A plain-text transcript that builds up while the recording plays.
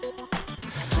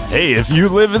Hey, if you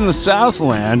live in the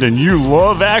Southland and you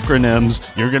love acronyms,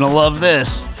 you're going to love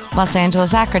this. Los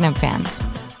Angeles acronym fans.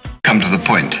 Come to the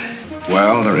point.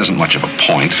 Well, there isn't much of a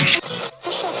point.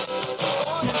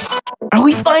 Are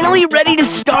we finally ready to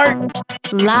start?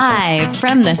 Live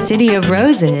from the City of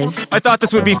Roses, I thought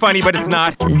this would be funny, but it's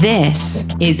not. this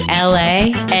is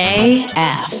LAAF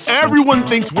Everyone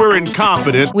thinks we're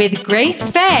incompetent. with Grace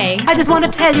Faye I just want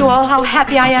to tell you all how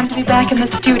happy I am to be back in the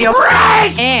studio.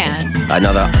 and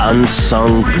Another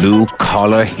unsung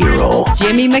blue-collar hero.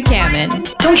 Jimmy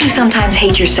McCammon. Don't you sometimes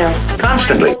hate yourself?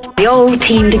 Constantly. The old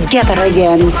team together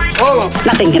again.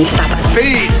 Nothing can stop us.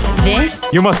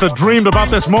 This You must have dreamed about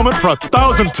this moment for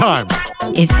 1,000 times.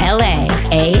 is LAAF.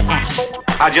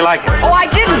 How'd you like it? Oh, I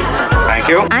didn't. Thank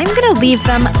you. I'm gonna leave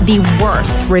them the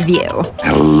worst review.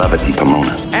 I love it in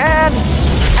Pomona. And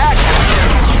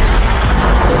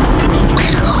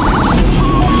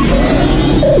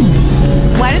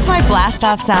Why does my blast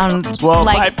off sound Well,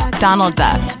 like Donald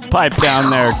Duck? Pipe down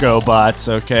there, GoBots,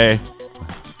 okay?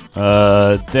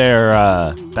 They're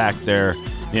back there,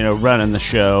 running the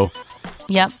show.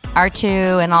 Yep,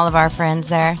 R2 and all of our friends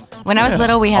there. When I was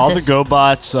little, we had all this. the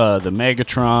GoBots, the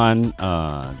Megatron,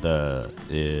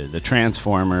 the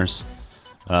Transformers,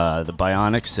 the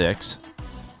Bionic 6.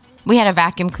 We had a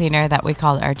vacuum cleaner that we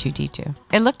called R2D2.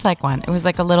 It looked like one. It was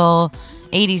like a little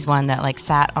 80s one that like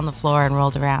sat on the floor and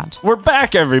rolled around. We're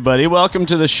back, everybody. Welcome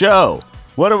to the show.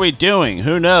 What are we doing?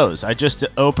 Who knows? I just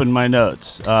opened my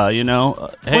notes.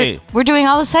 Hey. We're doing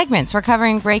all the segments. We're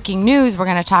covering breaking news. We're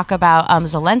going to talk about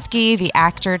Zelensky, the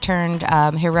actor turned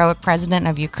heroic president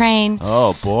of Ukraine.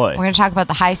 Oh, boy. We're going to talk about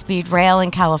the high-speed rail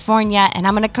in California, and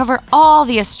I'm going to cover all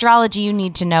the astrology you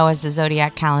need to know as the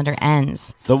zodiac calendar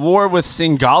ends. The war with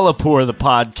Singapore, the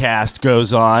podcast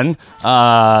goes on.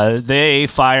 They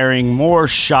firing more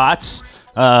shots,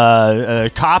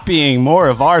 copying more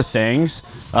of our things.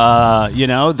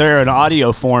 They're an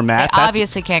audio format. They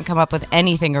obviously can't come up with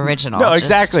anything original. No,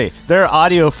 exactly. They're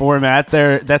audio format.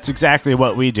 That's exactly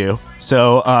what we do.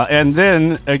 So, and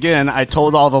then again, I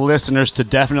told all the listeners to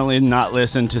definitely not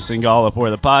listen to Singapore,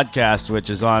 the podcast, which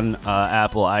is on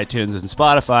Apple, iTunes, and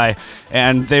Spotify,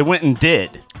 and they went and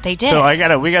did. They did. So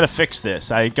we gotta fix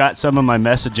this. I got some of my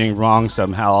messaging wrong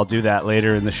somehow. I'll do that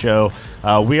later in the show.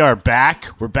 We are back.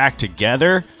 We're back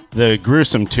together. The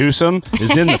gruesome twosome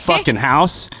is in the fucking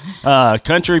house.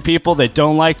 Country people, they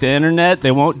don't like the internet.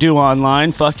 They won't do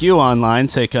online. Fuck you online,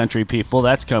 say country people.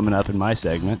 That's coming up in my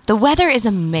segment. The weather is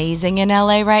amazing in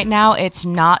LA right now. It's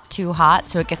not too hot,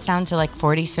 so it gets down to like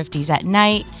 40s, 50s at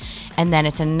night. And then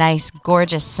it's a nice,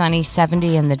 gorgeous, sunny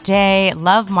 70 in the day.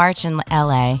 Love March in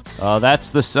LA. Oh, that's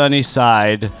the sunny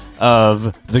side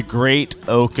of the great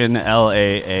Oaken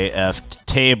LAAF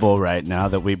table right now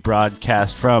that we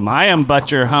broadcast from. I am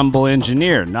but your humble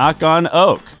engineer. Knock on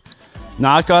oak.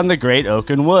 Knock on the great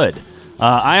oaken wood.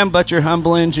 I am but your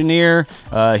humble engineer,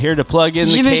 here to plug in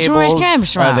the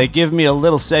cables. They give me a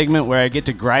little segment where I get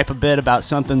to gripe a bit about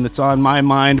something that's on my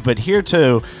mind, but here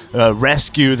to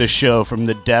rescue the show from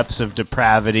the depths of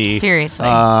depravity. Seriously.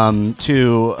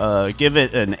 To give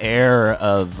it an air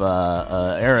of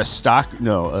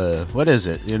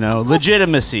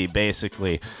legitimacy,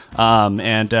 basically.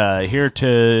 And here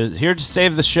to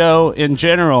save the show in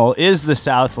general is the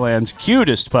Southland's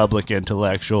cutest public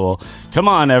intellectual. Come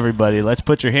on, everybody. Let's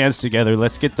put your hands together.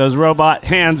 Let's get those robot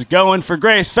hands going for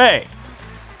Grace Faye.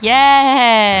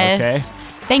 Yes. Okay.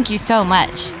 Thank you so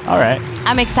much. All right.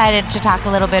 I'm excited to talk a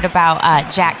little bit about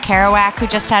Jack Kerouac, who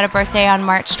just had a birthday on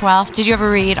March 12th. Did you ever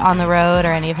read On the Road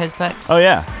or any of his books? Oh,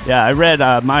 yeah. Yeah, I read,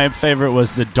 my favorite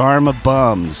was The Dharma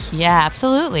Bums. Yeah,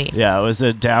 absolutely. Yeah, it was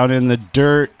a down in the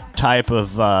dirt type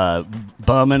of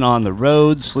bumming on the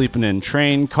road, sleeping in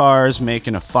train cars,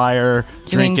 making a fire,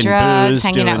 doing drinking drugs, booze,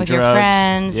 hanging doing out with drugs. your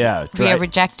friends. Yeah,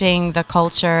 rejecting the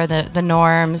culture, the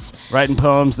norms. Writing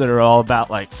poems that are all about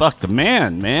like, fuck the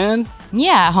man.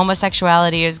 Yeah,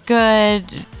 homosexuality is good.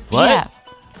 What?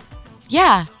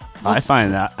 Yeah. I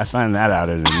find that out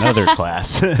in another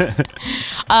class.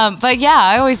 But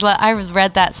yeah, I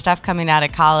read that stuff coming out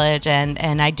of college,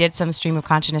 and I did some stream of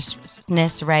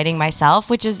consciousness writing myself,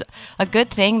 which is a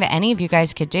good thing that any of you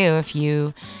guys could do if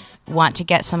you want to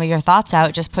get some of your thoughts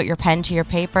out. Just put your pen to your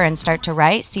paper and start to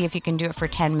write. See if you can do it for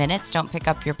 10 minutes. Don't pick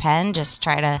up your pen. Just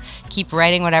try to keep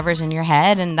writing whatever's in your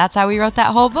head. And that's how we wrote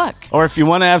that whole book. Or if you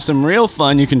want to have some real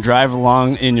fun, you can drive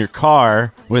along in your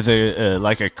car with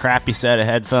a crappy set of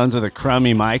headphones with a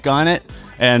crummy mic on it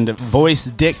and voice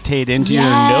dictate into your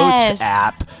notes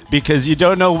app, because you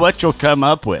don't know what you'll come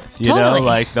up with. You know,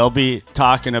 like they'll be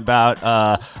talking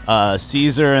about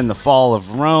Caesar and the fall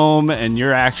of Rome, and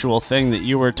your actual thing that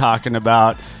you were talking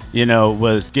about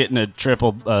was getting a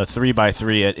triple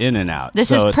 3x3 at In-N-Out.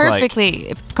 This is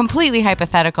perfectly, completely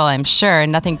hypothetical, I'm sure,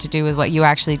 and nothing to do with what you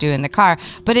actually do in the car.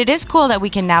 But it is cool that we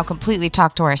can now completely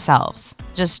talk to ourselves.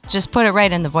 Just put it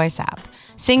right in the voice app.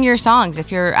 Sing your songs.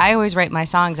 I always write my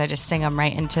songs. I just sing them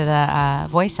right into the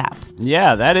voice app.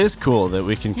 Yeah, that is cool that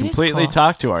we can completely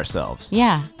talk to ourselves.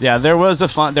 Yeah. Yeah, there was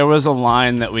a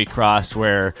line that we crossed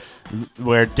where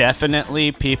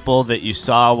definitely people that you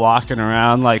saw walking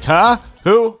around like, huh?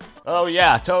 Who? Oh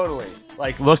yeah, totally.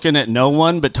 Like looking at no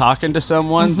one but talking to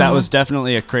someone. That was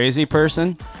definitely a crazy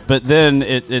person. But then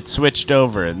it switched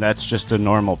over, and that's just a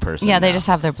normal person. Yeah, they now. just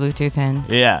have their Bluetooth in.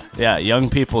 Yeah. Young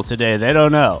people today, they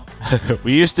don't know.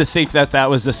 We used to think that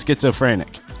was a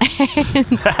schizophrenic.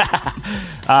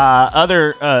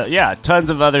 Tons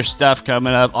of other stuff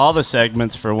coming up. All the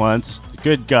segments for once.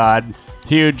 Good God,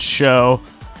 huge show.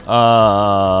 Do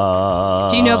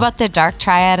you know about the dark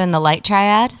triad and the light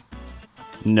triad?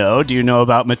 No. Do you know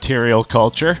about Material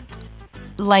Culture?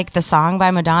 Like the song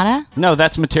by Madonna? No,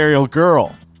 that's Material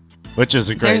Girl, which is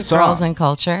a great There's song. girls in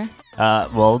culture.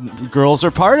 Well, girls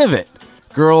are part of it.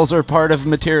 Girls are part of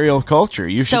Material Culture.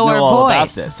 You should know all about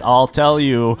this. I'll tell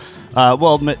you.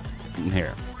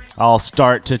 Here. I'll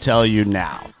start to tell you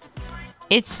now.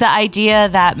 It's the idea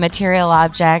that material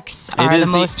objects are the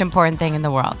most important thing in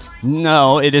the world.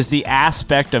 No, it is the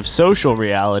aspect of social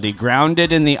reality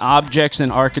grounded in the objects and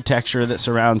architecture that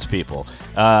surrounds people.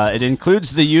 It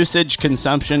includes the usage,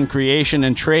 consumption, creation,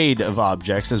 and trade of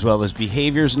objects, as well as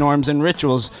behaviors, norms, and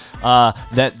rituals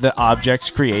that the objects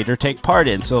create or take part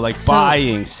in. So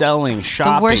buying, selling,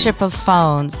 shopping. The worship of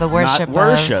phones, the worship Not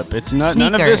worship. It's not.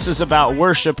 sneakers. None of this is about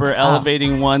worship or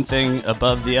elevating one thing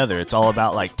above the other. It's all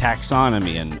about taxonomy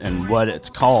and what it's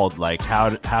called,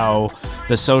 how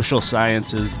the social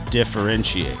sciences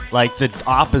differentiate. Like the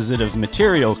opposite of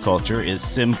material culture is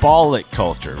symbolic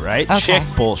culture, right? Okay. Chick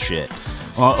bullshit.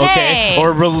 Okay. Hey!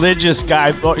 Or religious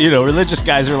guys. Religious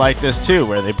guys are like this too,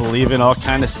 where they believe in all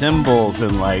kind of symbols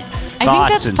and thoughts and I think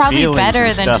that's probably feelings better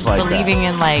and than stuff just like believing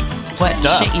that. in what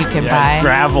Stuff. shit you can buy.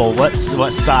 Gravel. What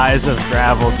size of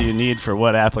gravel do you need for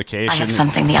what application? I have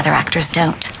something the other actors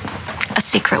don't. A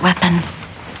secret weapon.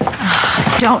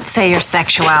 Don't say your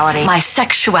sexuality. My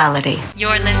sexuality.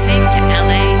 You're listening to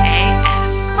LAAF.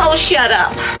 Oh, shut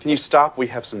up. Can you stop? We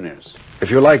have some news.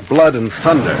 If you like blood and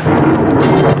thunder,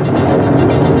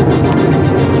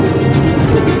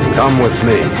 come with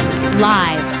me.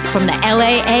 Live from the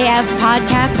LAAF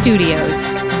podcast studios,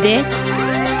 this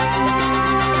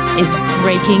is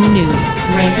breaking news.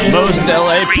 Most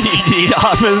LAPD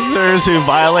officers who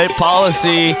violate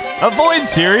policy avoid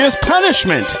serious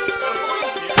punishment.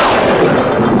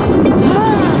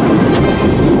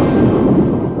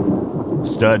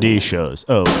 Study shows.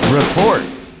 Oh, report.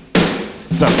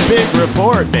 It's a big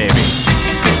report, baby.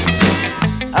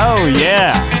 Oh,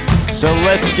 yeah. So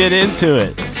let's get into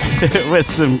it with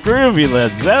some groovy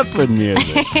Led Zeppelin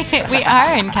music. We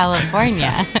are in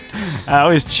California. I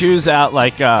always choose out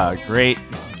great,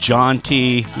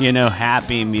 jaunty,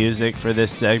 happy music for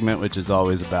this segment, which is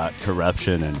always about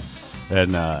corruption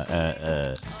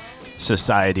and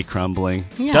society crumbling.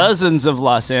 Yeah. Dozens of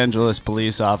Los Angeles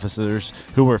police officers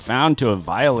who were found to have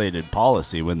violated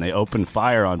policy when they opened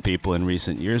fire on people in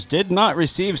recent years did not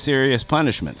receive serious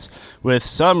punishments, with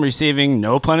some receiving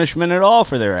no punishment at all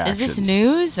for their actions. Is this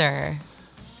news or?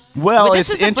 Well, But it's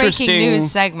this is the interesting. breaking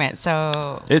news segment,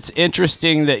 so It's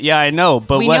interesting that I know,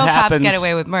 but we what know happens? cops get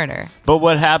away with murder. But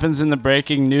what happens in the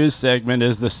breaking news segment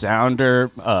is the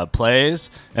sounder plays,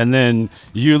 and then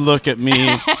you look at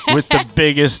me with the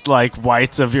biggest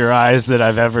whites of your eyes that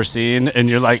I've ever seen, and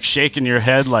you're shaking your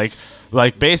head like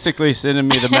basically sending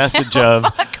me the message of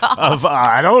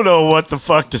I don't know what the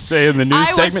fuck to say in the news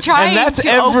segment. was trying and that's to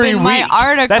every open week. my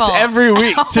article. That's every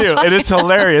week too, and it's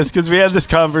hilarious because we had this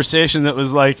conversation that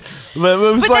was then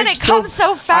it comes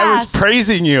so fast. I was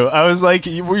praising you. I was like,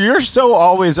 you're so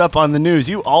always up on the news.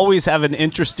 You always have an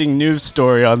interesting news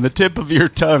story on the tip of your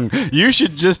tongue. You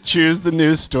should just choose the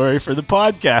news story for the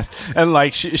podcast.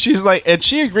 And she's like, and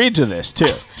she agreed to this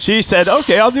too. She said,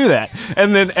 okay, I'll do that.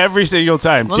 And then every single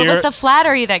time, Well, it was the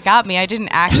flattery that got me. I didn't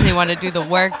actually want to do the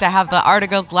work to have the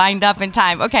articles lined up in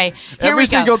time. Okay, here we go. Every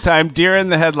single time, deer in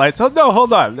the headlights. Oh, no,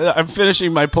 hold on. I'm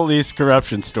finishing my police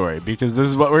corruption story because this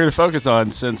is what we're going to focus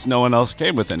on since no one else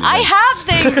came with anything. I have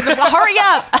things. Hurry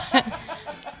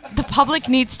up. The public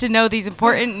needs to know these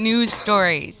important news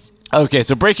stories. Okay,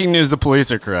 so breaking news, the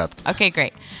police are corrupt. Okay,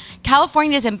 great.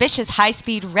 California's ambitious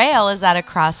high-speed rail is at a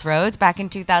crossroads. Back in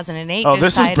 2008, Oh,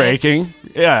 this is breaking.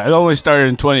 Yeah, it only started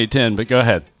in 2010, but go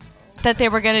ahead. that they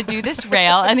were going to do this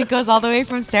rail, and it goes all the way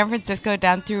from San Francisco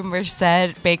down through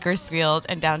Merced, Bakersfield,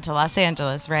 and down to Los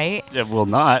Angeles, right? It will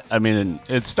not. I mean,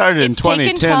 it started in It's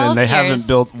taken 2010, and they 12 haven't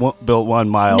built 1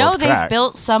 mile No, of track. they've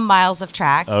built some miles of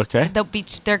track. Okay.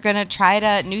 They're going to try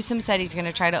to, Newsom said he's going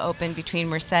to try to open between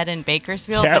Merced and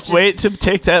Bakersfield. Can't wait to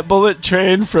take that bullet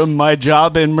train from my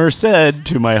job in Merced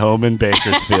to my home in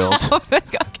Bakersfield.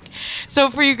 Okay. So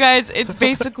for you guys, it's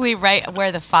basically right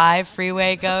where the 5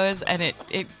 freeway goes, and it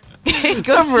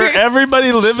goes For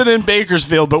everybody living in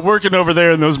Bakersfield, but working over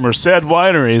there in those Merced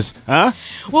wineries, huh?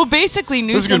 Well, basically,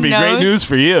 This is Newsom going to be knows. great news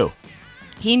for you.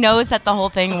 He knows that the whole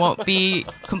thing won't be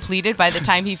completed by the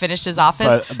time he finished his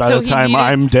office. By the time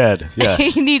I'm dead, yes.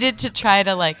 He needed to try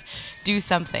to do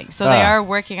something. So they are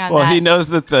working on that. Well, he knows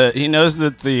that the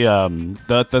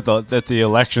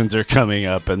elections are coming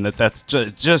up, and that's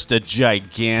just a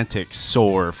gigantic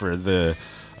sore for the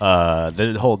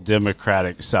whole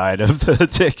Democratic side of the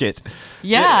ticket.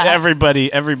 Yeah.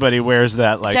 Everybody wears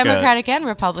that like Democratic and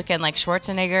Republican, like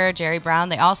Schwarzenegger, Jerry Brown,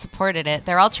 they all supported it.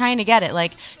 They're all trying to get it.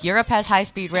 Like Europe has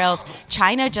high-speed rails.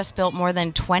 China just built more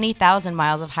than 20,000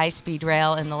 miles of high-speed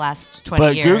rail in the last 20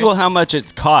 years. But Google how much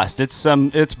it's cost. It's a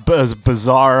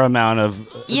bizarre amount of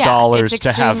dollars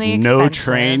to have no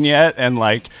train yet,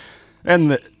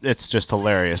 and it's just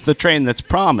hilarious. The train that's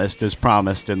promised is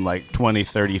promised in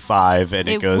 2035, and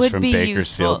it goes from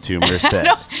Bakersfield to Merced.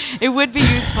 No, it would be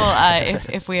useful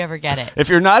if we ever get it. If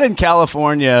you're not in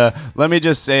California, let me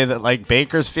just say that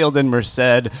Bakersfield and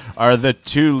Merced are the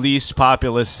 2 least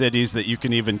populous cities that you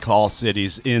can even call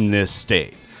cities in this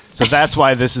state. So that's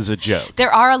why this is a joke.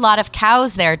 There are a lot of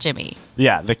cows there, Jimmy.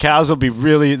 Yeah, the cows they'll be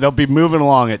moving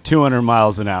along at 200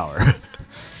 miles an hour.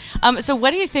 So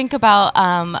what do you think about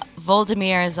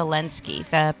Volodymyr Zelensky,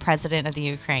 the president of the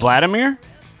Ukraine? Vladimir?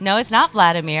 No, it's not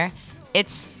Vladimir.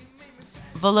 It's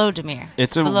Volodymyr.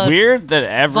 It's weird that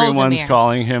everyone's Volodymyr.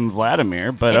 calling him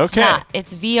Vladimir, but It's okay. not.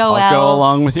 It's VOL. I'll go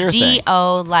along with your thing.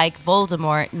 D-O like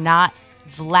Voldemort, not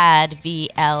Vlad,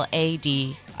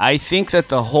 V-L-A-D. I think that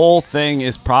the whole thing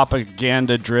is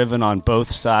propaganda driven on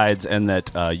both sides, and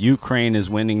that Ukraine is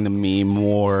winning the meme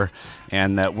war,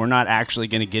 and that we're not actually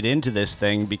going to get into this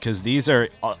thing because these are,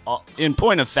 in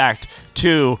point of fact,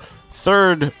 2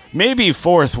 third, maybe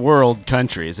 4th world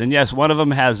countries. And yes, one of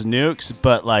them has nukes,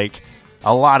 but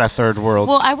a lot of third world.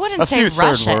 Well, I wouldn't say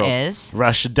Russia is.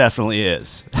 Russia definitely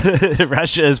is.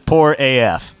 Russia is poor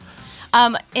AF.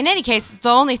 In any case, the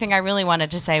only thing I really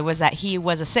wanted to say was that he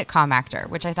was a sitcom actor,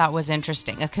 which I thought was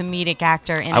interesting. A comedic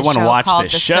actor in a show called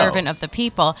The Servant of the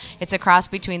People. It's a cross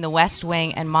between The West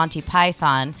Wing and Monty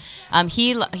Python.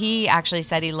 He actually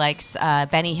said he likes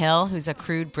Benny Hill, who's a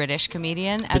crude British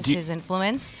comedian, as his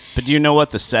influence. But do you know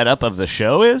what the setup of the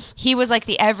show is? He was like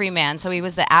the everyman, so he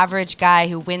was the average guy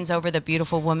who wins over the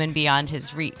beautiful woman beyond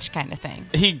his reach kind of thing.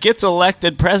 He gets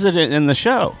elected president in the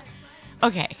show.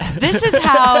 Okay, this is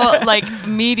how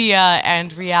media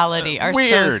and reality are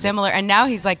Weird. so similar, and now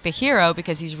he's like the hero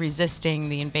because he's resisting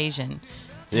the invasion.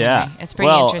 Yeah, anyway, it's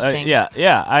pretty interesting.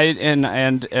 Yeah.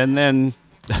 And then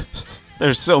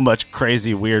there's so much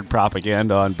crazy, weird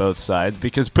propaganda on both sides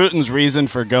because Putin's reason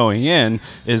for going in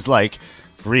is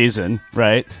reason,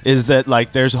 right? Is that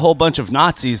there's a whole bunch of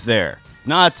Nazis there.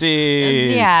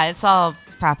 Nazis. Yeah, it's all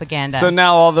propaganda. So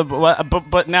now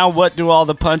but now what do all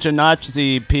the punch of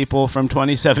Nazi people from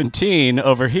 2017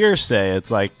 over here say?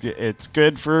 It's it's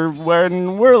good for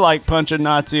when we're punching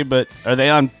Nazi, but are they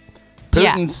on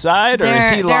Putin's side or is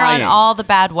he lying? They're on all the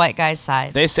bad white guys'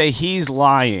 sides. They say he's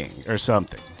lying or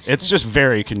something. It's just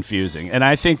very confusing, and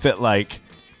I think that I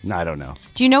don't know.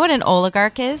 Do you know what an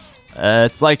oligarch is?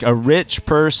 It's a rich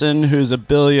person who's a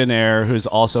billionaire who's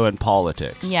also in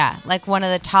politics. Yeah, one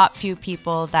of the top few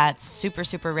people that's super,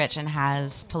 super rich and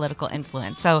has political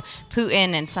influence. So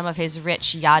Putin and some of his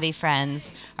rich yachty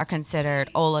friends are considered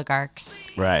oligarchs.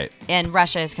 Right. And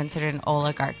Russia is considered an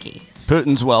oligarchy.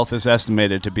 Putin's wealth is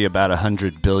estimated to be about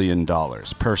 $100 billion,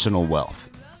 personal wealth.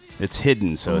 It's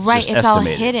hidden, so it's just estimated.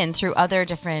 All hidden through other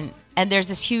different... And there's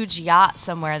this huge yacht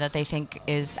somewhere that they think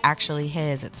is actually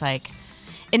his. It's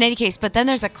in any case, but then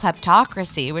there's a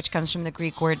kleptocracy, which comes from the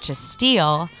Greek word to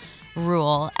steal,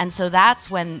 rule. And so that's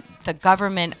when the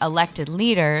government elected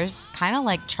leaders, kind of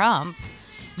like Trump,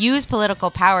 use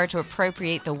political power to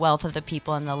appropriate the wealth of the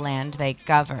people and the land they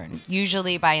govern,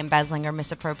 usually by embezzling or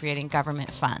misappropriating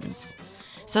government funds.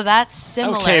 So that's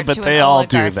similar to an oligarchy. Okay, but they all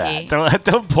do that.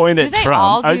 Don't point at Trump.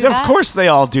 All do that? Of course they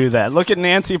all do that. Look at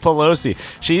Nancy Pelosi.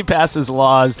 She passes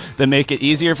laws that make it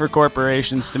easier for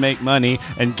corporations to make money.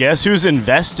 And guess who's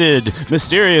invested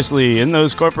mysteriously in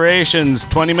those corporations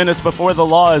 20 minutes before the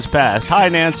law is passed? Hi,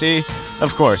 Nancy.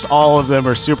 Of course, all of them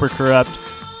are super corrupt.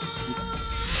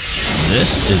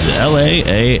 This is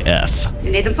LAAF.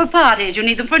 You need them for parties. You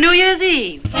need them for New Year's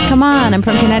Eve. Come on, I'm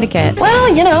from Connecticut.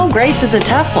 Well, you know, Grace is a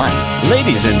tough one.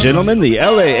 Ladies and gentlemen, the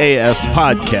LAAF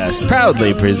podcast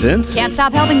proudly presents... Can't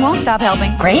stop helping, won't stop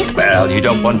helping. Grace? Well, you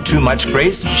don't want too much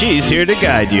grace. She's here to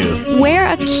guide you. Wear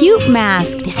a cute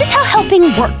mask. This is how helping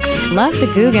works. Love the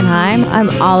Guggenheim.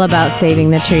 I'm all about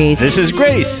saving the trees. This is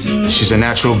Grace. She's a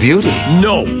natural beauty.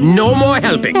 No more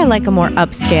helping. I like a more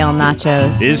upscale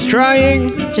nachos. Is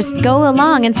trying Just go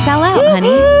along and sell out,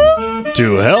 honey.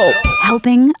 to help.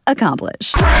 Helping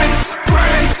accomplished.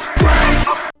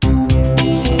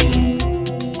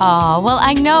 Oh, well,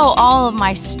 I know all of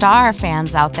my star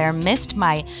fans out there missed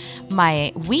my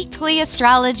weekly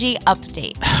astrology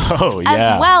update, Oh, yeah.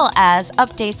 as well as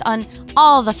updates on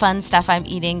all the fun stuff I'm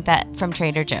eating from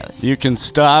Trader Joe's. You can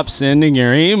stop sending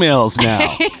your emails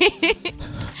now.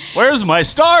 Where's my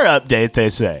star update, they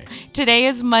say? Today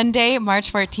is Monday,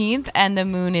 March 14th, and the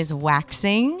moon is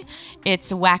waxing.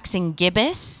 It's waxing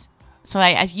gibbous. So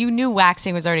you knew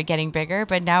waxing was already getting bigger,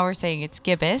 but now we're saying it's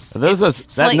gibbous. That's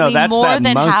Slightly that more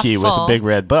than monkey half with a full. big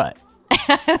red butt.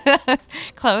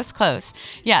 Close.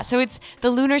 Yeah, so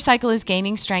the lunar cycle is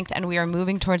gaining strength, and we are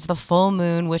moving towards the full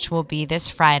moon, which will be this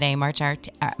Friday, March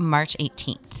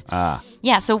 18th.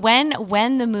 Yeah, so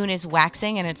when the moon is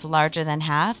waxing and it's larger than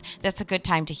half, that's a good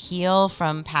time to heal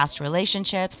from past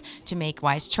relationships, to make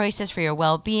wise choices for your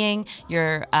well-being.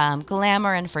 Your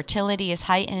glamour and fertility is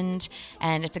heightened,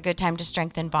 and it's a good time to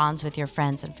strengthen bonds with your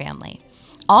friends and family.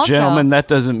 Also, Gentlemen, that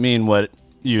doesn't mean what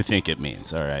you think it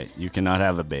means, all right? You cannot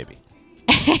have a baby.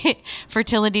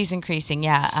 fertility is increasing,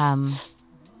 yeah.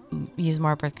 Use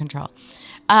more birth control.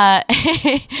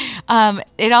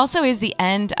 It also is the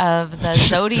end of the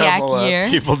zodiac year.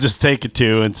 People just take a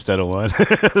 2 instead of 1.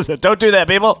 Don't do that,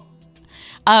 people.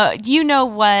 You know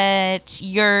what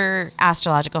your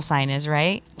astrological sign is,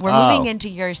 right? We're moving into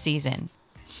your season.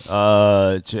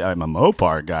 I'm a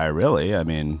Mopar guy, really. I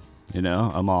mean,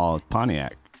 I'm all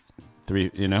Pontiac.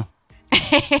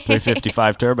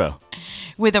 355 turbo.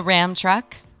 With a Ram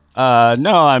truck?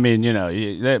 No, I mean,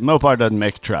 Mopar doesn't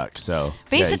make a truck, so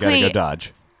basically, you gotta go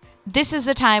Dodge. This is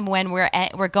the time when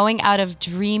we're going out of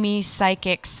dreamy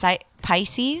psychic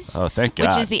Pisces. Oh, thank God.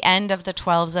 Which is the end of the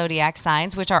 12 zodiac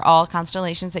signs, which are all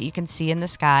constellations that you can see in the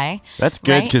sky. That's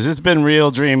good, right? because it's been real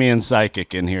dreamy and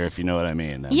psychic in here, if you know what I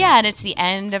mean. Yeah, and it's the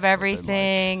end of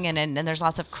everything, and there's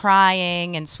lots of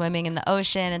crying and swimming in the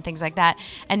ocean and things like that.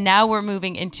 And now we're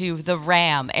moving into the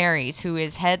Ram, Aries, who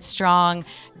is headstrong,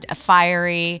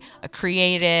 fiery,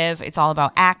 creative. It's all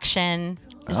about action.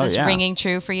 Is this ringing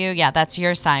true for you? Yeah, that's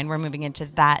your sign. We're moving into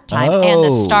that time and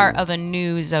the start of a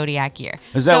new zodiac year.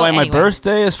 Is that why my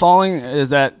birthday is falling? Is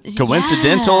that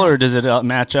coincidental, or does it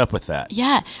match up with that?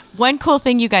 Yeah. One cool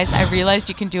thing, you guys, I realized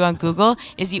you can do on Google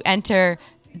is you enter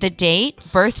the date,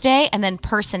 birthday, and then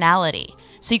personality.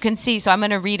 So you can see, I'm going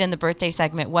to read in the birthday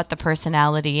segment what the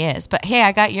personality is. But hey,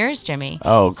 I got yours, Jimmy.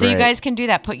 Oh, great. So you guys can do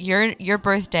that. Put your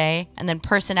birthday and then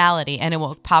personality, and it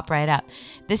will pop right up.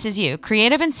 This is you.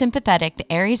 Creative and sympathetic, the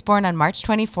Aries born on March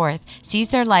 24th sees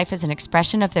their life as an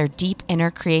expression of their deep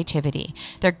inner creativity.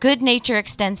 Their good nature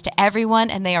extends to everyone,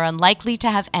 and they are unlikely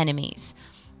to have enemies.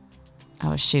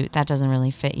 Oh, shoot. That doesn't really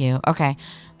fit you. Okay.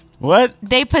 What?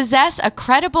 They possess a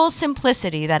credible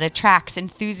simplicity that attracts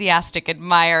enthusiastic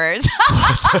admirers.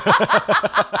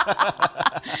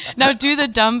 Now do the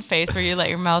dumb face where you let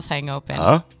your mouth hang open.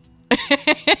 Huh? What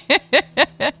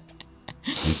are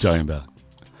you talking about?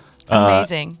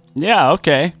 Amazing. Yeah,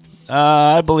 okay.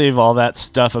 I believe all that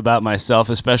stuff about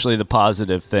myself, especially the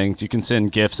positive things. You can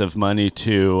send gifts of money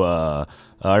to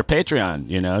our Patreon,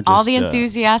 just, all the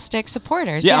enthusiastic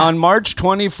supporters. Yeah, on March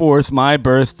 24th, my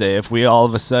birthday, if we all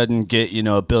of a sudden get,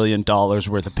 $1 billion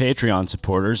worth of Patreon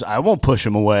supporters, I won't push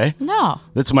them away. No.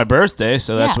 It's my birthday,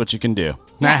 so that's what you can do.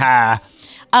 Yeah.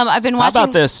 I've been watching How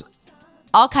about this?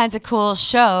 all kinds of cool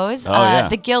shows. Yeah.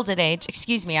 The Gilded Age.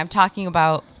 Excuse me, I'm talking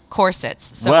about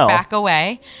corsets. So back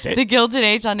away. Okay. The Gilded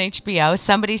Age on HBO.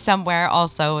 Somebody Somewhere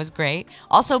also was great.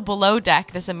 Also Below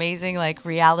Deck, this amazing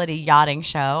reality yachting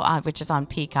show, which is on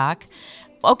Peacock.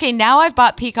 Okay, now I've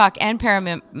bought Peacock and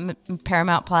Paramount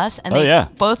Plus, and they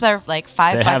both are like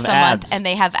 $5 a month, and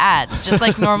they have ads, just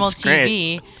like normal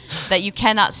TV that you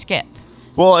cannot skip.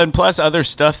 Well, and plus other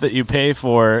stuff that you pay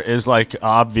for is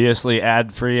obviously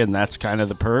ad free, and that's kind of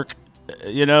the perk.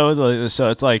 So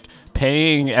it's like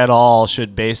paying at all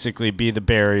should basically be the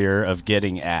barrier of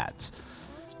getting ads.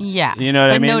 Yeah. You know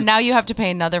what I mean? But no, now you have to pay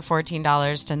another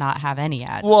 $14 to not have any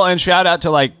ads. Well, and shout out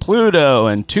to Pluto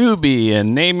and Tubi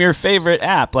and name your favorite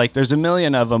app. There's a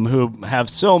million of them who have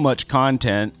so much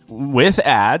content with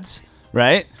ads,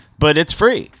 right? But it's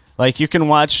free. Like, you can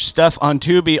watch stuff on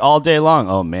Tubi all day long.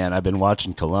 Oh, man, I've been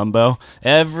watching Columbo.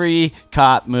 Every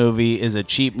cop movie is a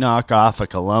cheap knockoff of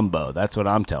Columbo. That's what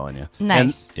I'm telling you.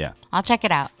 Nice. And, yeah. I'll check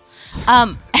it out.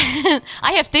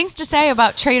 I have things to say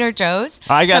about Trader Joe's.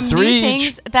 I got Some 3 new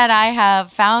things that I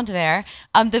have found there.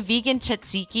 The vegan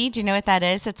tzatziki. Do you know what that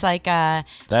is? It's like a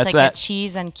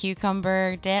cheese and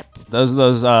cucumber dip.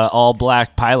 Those all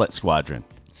black pilot squadron.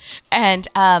 And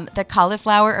the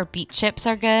cauliflower or beet chips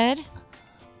are good.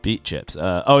 Beet chips.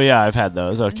 Oh, yeah, I've had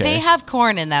those. Okay. They have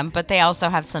corn in them, but they also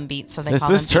have some beets, so they call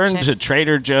them beet turned chips. to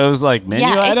Trader Joe's menu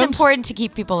items? Yeah, it's important to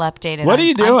keep people updated What are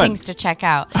you doing? on things to check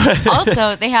out.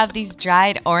 Also, they have these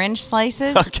dried orange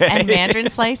slices and mandarin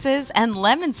slices and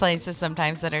lemon slices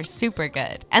sometimes that are super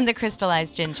good, and the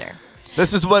crystallized ginger.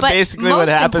 This is what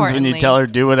happens when you tell her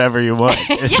do whatever you want.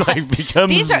 It's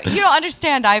becomes. These are, you don't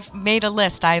understand. I've made a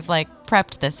list. I've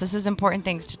prepped this. This is important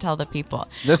things to tell the people.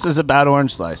 This is about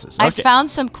orange slices. Okay. I found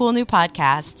some cool new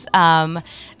podcasts.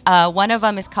 One of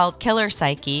them is called Killer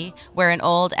Psyche, where an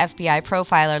old FBI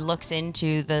profiler looks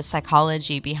into the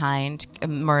psychology behind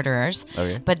murderers.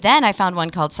 Okay. But then I found one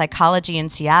called Psychology in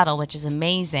Seattle, which is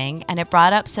amazing. And it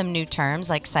brought up some new terms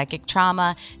like psychic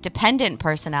trauma, dependent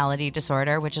personality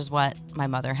disorder, which is what my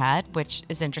mother had, which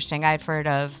is interesting. I'd heard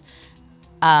of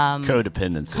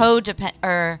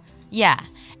codependency. Yeah.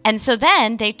 And so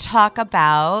then they talk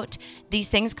about these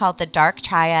things called the dark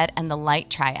triad and the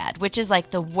light triad, which is like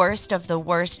the worst of the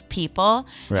worst people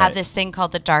have this thing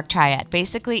called the dark triad.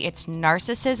 Basically, it's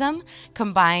narcissism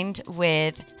combined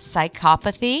with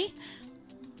psychopathy.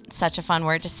 Such a fun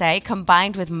word to say,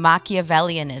 combined with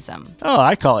Machiavellianism. Oh,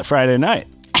 I call it Friday night.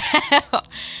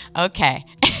 Okay.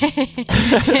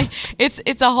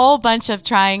 It's a whole bunch of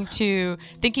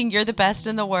thinking you're the best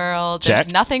in the world. Check.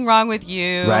 There's nothing wrong with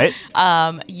you. Right.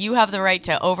 You have the right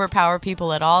to overpower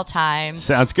people at all times.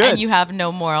 Sounds good. And you have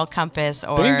no moral compass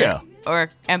Bingo. or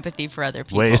empathy for other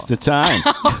people. Waste of time.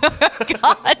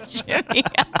 God, Jimmy.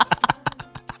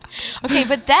 Okay,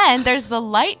 but then there's the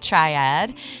light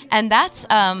triad, and that's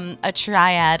a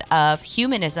triad of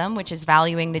humanism, which is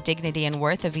valuing the dignity and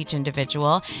worth of each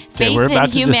individual, faith we're about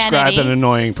in to humanity, describe an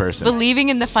annoying person, believing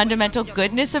in the fundamental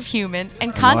goodness of humans,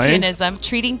 and Kantianism,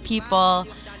 treating people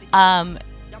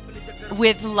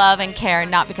with love and care,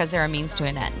 not because they're a means to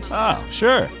an end. Oh,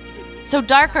 sure. So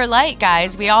dark or light,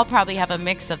 guys, we all probably have a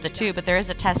mix of the two, but there is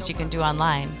a test you can do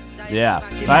online. Yeah.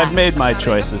 I've made my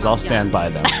choices. I'll stand by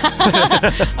them.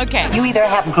 Okay. You either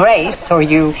have grace or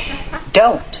you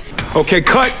don't. Okay,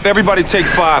 cut. Everybody take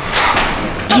 5.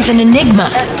 He's an enigma,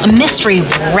 a mystery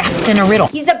wrapped in a riddle.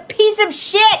 He's a piece of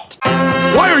shit.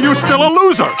 Why are you still a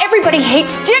loser? Everybody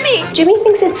hates Jimmy. Jimmy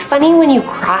thinks it's funny when you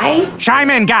cry. Chime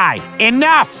in, guy.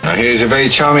 Enough. Now, he's a very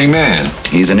charming man.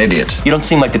 He's an idiot. You don't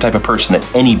seem like the type of person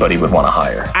that anybody would want to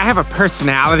hire. I have a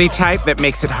personality type that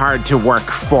makes it hard to work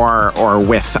for or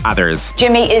with others.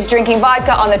 Jimmy is drinking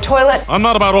vodka on the toilet. I'm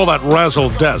not about all that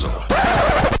razzle-dazzle.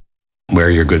 Wear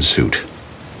your good suit.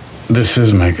 This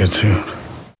is my good suit.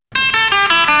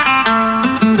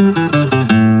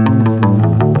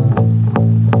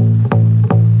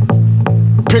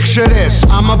 Picture this,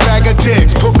 I'm a bag of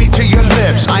dicks. Put me to your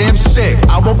lips. I am sick.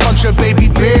 I will punch a baby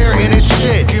bear in his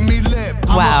shit. Give me lip.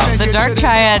 Wow, the dark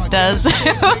triad does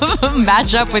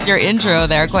match up with your intro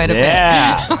there quite a bit.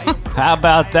 Yeah. How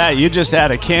about that? You just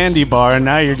had a candy bar and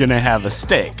now you're going to have a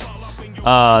steak.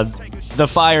 The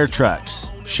fire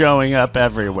trucks showing up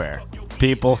everywhere.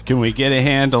 People, can we get a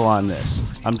handle on this?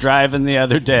 I'm driving the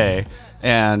other day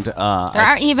and there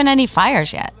aren't even any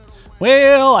fires yet.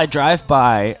 Well, I drive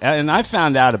by, and I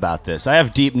found out about this. I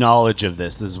have deep knowledge of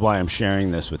this. This is why I'm sharing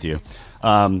this with you.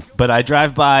 But I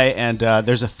drive by, and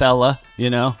there's a fella,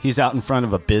 he's out in front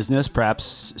of a business,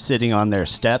 perhaps sitting on their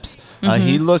steps.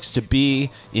 He looks to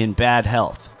be in bad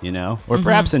health, or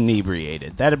perhaps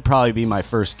inebriated. That'd probably be my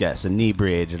first guess,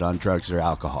 inebriated on drugs or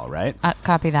alcohol, right?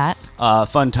 Copy that.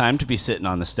 Fun time to be sitting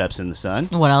on the steps in the sun.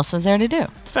 What else is there to do?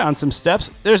 Found some steps.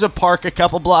 There's a park a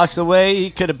couple blocks away.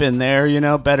 He could have been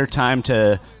there, better time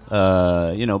to...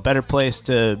 better place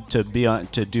to be on,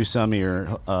 to do some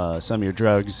of your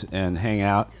drugs and hang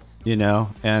out,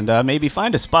 and maybe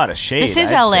find a spot of shade. This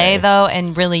is LA though,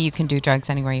 and really you can do drugs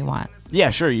anywhere you want.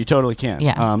 Yeah, sure, you totally can.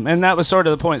 Yeah. And that was sort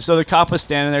of the point. So the cop was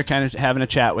standing there kind of having a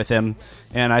chat with him,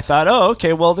 and I thought, oh,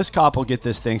 okay, well, this cop will get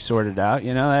this thing sorted out.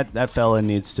 That fella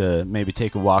needs to maybe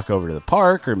take a walk over to the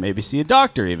park or maybe see a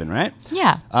doctor even, right?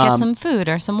 Yeah, get some food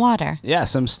or some water. Yeah,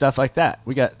 some stuff like that.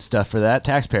 We got stuff for that.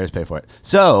 Taxpayers pay for it.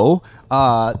 So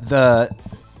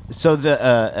So the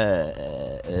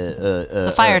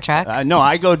fire truck. No,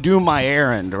 I go do my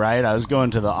errand, right? I was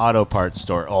going to the auto parts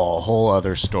store. Oh, a whole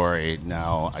other story.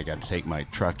 Now I got to take my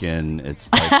truck in. It's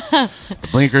like the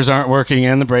blinkers aren't working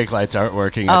and the brake lights aren't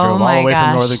working. I drove all the way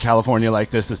from Northern California like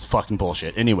this. It's fucking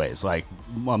bullshit. Anyways, like,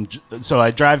 so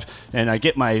I drive and I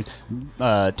get my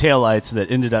taillights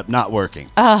that ended up not working.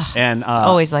 Ugh, and it's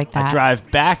always like that. I drive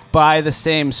back by the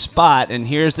same spot, and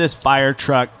here's this fire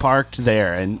truck parked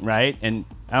there, and right, and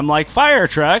I'm like, fire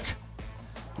truck?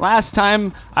 Last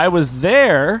time I was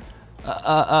there,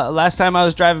 last time I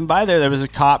was driving by there was a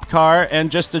cop car and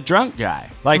just a drunk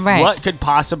guy. Like, what could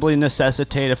possibly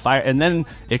necessitate a fire? And then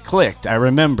it clicked. I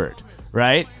remembered,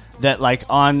 right? That like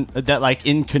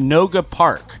in Canoga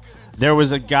Park, there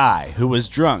was a guy who was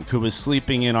drunk who was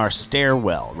sleeping in our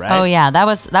stairwell, right? Oh yeah, that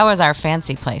was our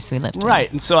fancy place we lived in.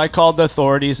 Right, and so I called the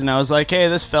authorities and I was like, hey,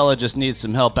 this fella just needs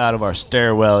some help out of our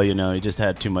stairwell, you know, he just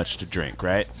had too much to drink,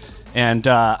 right? And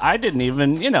I didn't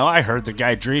even, you know, I heard the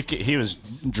guy drink. He was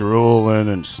drooling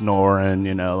and snoring,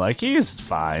 you know, like he's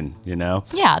fine, you know.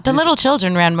 Yeah, the little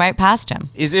children ran right past him.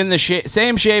 He's in the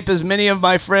same shape as many of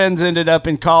my friends ended up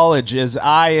in college as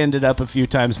I ended up a few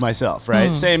times myself,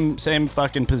 right? Same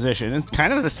fucking position. It's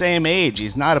kind of the same age.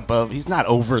 He's not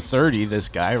over 30, this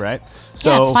guy, right?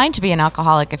 So, yeah, it's fine to be an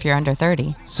alcoholic if you're under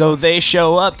 30. So they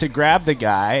show up to grab the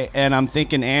guy, and I'm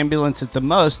thinking ambulance at the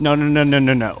most.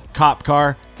 No. Cop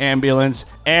car, ambulance,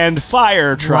 and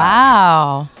fire truck.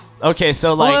 Wow. Okay,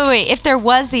 so like... Wait. If there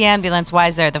was the ambulance, why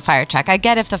is there the fire truck? I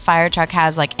get if the fire truck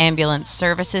has like ambulance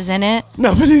services in it.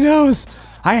 Nobody knows.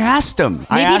 I asked them.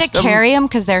 Maybe to carry them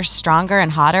because they're stronger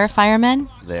and hotter firemen?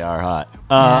 They are hot.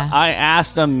 I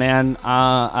asked them, man.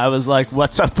 I was like,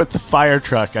 what's up with the fire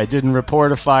truck? I didn't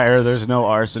report a fire. There's no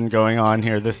arson going on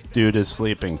here. This dude is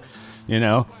sleeping, you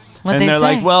know? What'd they're say?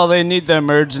 Like, well, they need the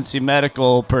emergency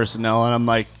medical personnel. And I'm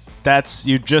like,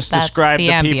 you just described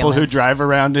the people who drive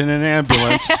around in an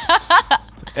ambulance.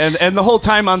 And the whole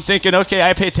time I'm thinking, okay,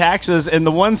 I pay taxes, and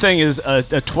the one thing is a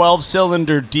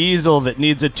 12-cylinder diesel that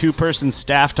needs a 2-person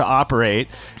staff to operate,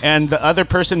 and the other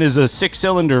person is a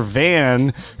 6-cylinder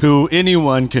van who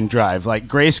anyone can drive, like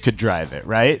Grace could drive it,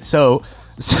 right? So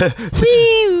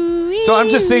I'm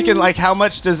just thinking, like, how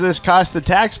much does this cost the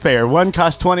taxpayer? One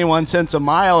costs 21 cents a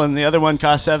mile, and the other one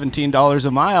costs $17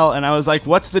 a mile. And I was like,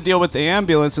 what's the deal with the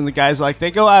ambulance? And the guy's like, they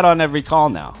go out on every call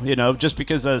now, you know, just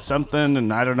because of something.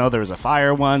 And I don't know, there was a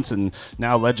fire once, and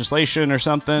now legislation or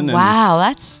something. And wow,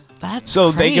 that's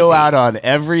so crazy. They go out on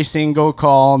every single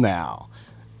call now.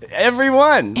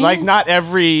 Everyone, like not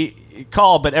every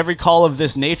call, but every call of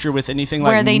this nature with anything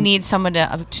like where they need someone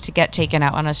to get taken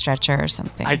out on a stretcher or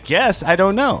something. I guess. I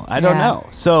don't know. I don't know.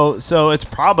 So it's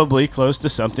probably close to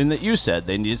something that you said.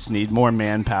 They just need more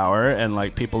manpower, and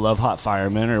like people love hot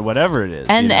firemen or whatever it is.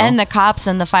 And you know? and the cops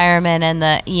and the firemen and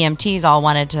the EMTs all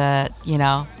wanted to, you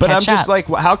know, but I'm catch just up. like,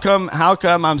 how come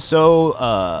I'm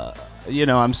so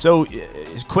I'm so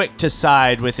quick to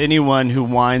side with anyone who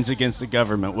whines against the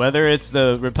government, whether it's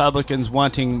the Republicans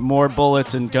wanting more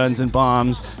bullets and guns and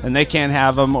bombs and they can't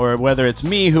have them, or whether it's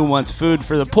me who wants food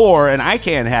for the poor and I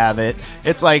can't have it.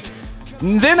 It's like,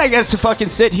 then I get to fucking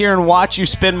sit here and watch you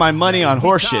spend my money on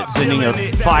horseshit, sending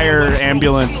a fire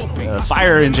ambulance,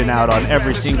 fire engine out on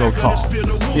every single call.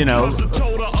 You know,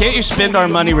 can't you spend our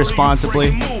money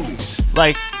responsibly?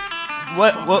 Like,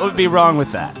 what would be wrong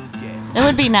with that? It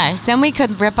would be nice. Then we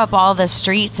could rip up all the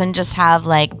streets and just have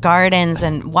like gardens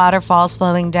and waterfalls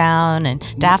flowing down and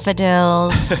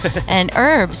daffodils and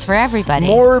herbs for everybody.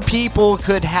 More people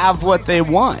could have what they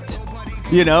want.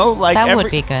 You know, like that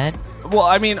would be good. Well,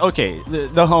 I mean, okay,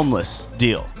 the homeless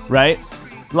deal, right?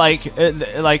 Like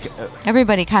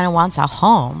everybody kind of wants a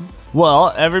home.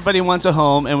 Well, everybody wants a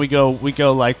home, and we go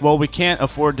like, well, we can't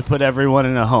afford to put everyone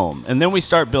in a home, and then we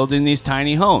start building these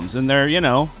tiny homes, and they're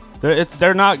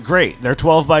not great. They're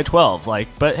 12 by 12,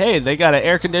 but hey, they got an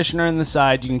air conditioner in the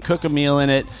side. You can cook a meal in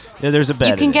it. There's a bed.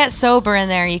 You can get sober in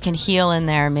there. You can heal in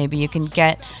there. Maybe you can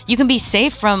be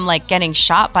safe from like getting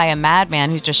shot by a madman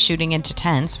who's just shooting into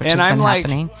tents, which has been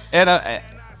happening. And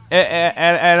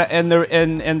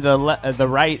the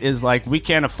right is like, we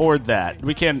can't afford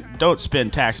that. Don't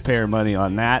spend taxpayer money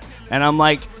on that. And I'm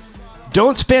like,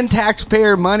 don't spend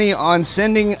taxpayer money on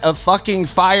sending a fucking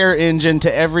fire engine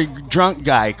to every drunk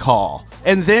guy call.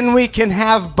 And then we can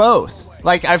have both.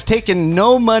 Like, I've taken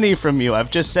no money from you. I've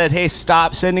just said, hey,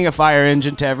 stop sending a fire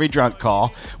engine to every drunk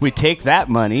call. We take that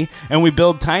money and we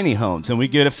build tiny homes, and we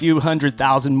get a few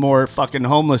 100,000 more fucking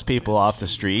homeless people off the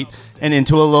street and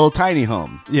into a little tiny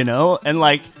home, you know? And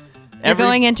like, You're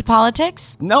going into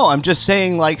politics? No, I'm just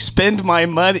saying, like, spend my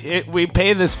money. We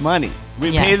pay this money.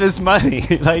 We pay this money.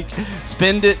 Like,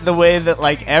 spend it the way that,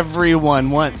 like, everyone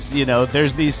wants. You know,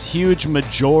 there's these huge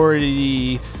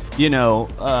majority, you know,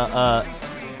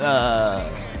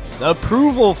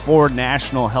 approval for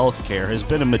national health care has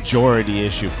been a majority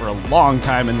issue for a long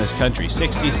time in this country.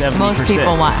 60-70%. Most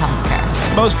people want health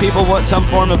care. Most people want some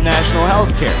form of national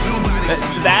health care.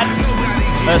 That's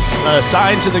a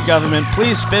sign to the government,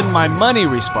 please spend my money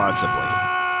responsibly.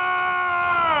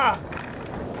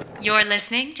 You're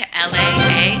listening to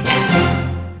LAAF.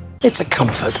 It's a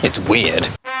comfort. It's weird.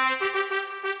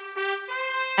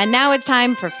 And now it's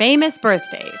time for famous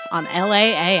birthdays on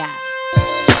LAAF.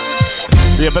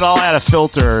 Yeah, but I'll add a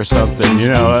filter or something, you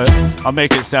know. I'll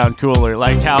make it sound cooler.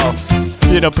 Like how,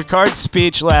 you know, Picard's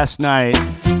speech last night,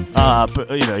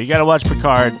 you know, you got to watch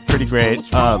Picard, pretty great.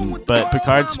 But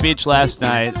Picard's speech last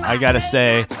night, I got to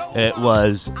say, it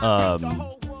was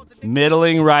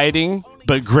middling writing,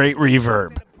 but great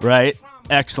reverb, right?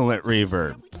 Excellent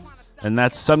reverb. And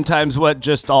that's sometimes what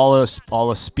just all a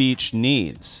speech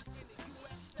needs.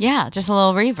 Yeah, just a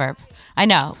little reverb. I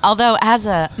know. Although, as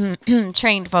a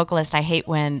trained vocalist, I hate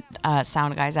when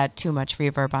sound guys add too much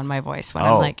reverb on my voice when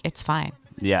I'm like, it's fine.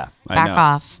 Yeah, I Back know.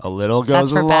 off. A little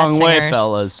goes a long way,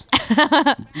 fellas.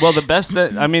 Well, the best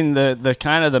the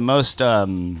kind of the most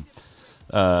the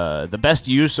best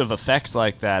use of effects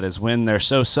like that is when they're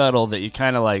so subtle that you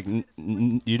kind of like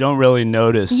you don't really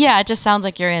notice. Yeah, it just sounds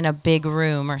like you're in a big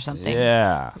room or something.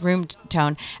 Yeah, room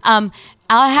tone. Happy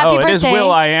birthday! It is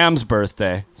Will.i.am's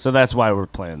birthday, so that's why we're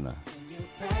playing the.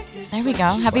 There we go.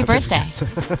 Happy birthday.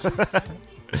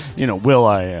 You know,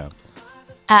 Will.i.am.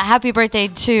 Happy birthday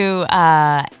to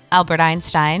Albert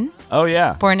Einstein. Oh,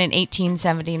 yeah. Born in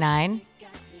 1879.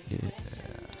 Yeah.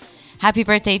 Happy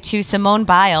birthday to Simone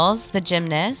Biles, the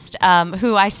gymnast,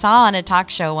 who I saw on a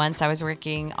talk show once. I was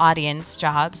working audience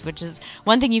jobs, which is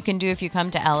one thing you can do if you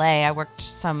come to LA. I worked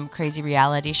some crazy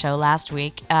reality show last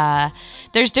week.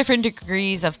 There's different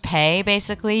degrees of pay,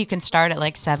 basically. You can start at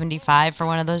like $75 for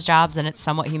one of those jobs, and it's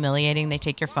somewhat humiliating. They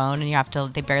take your phone,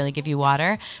 and they barely give you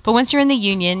water. But once you're in the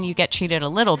union, you get treated a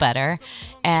little better.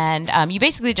 And you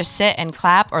basically just sit and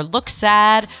clap or look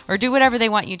sad or do whatever they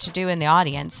want you to do in the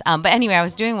audience. But anyway, I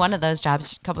was doing one of those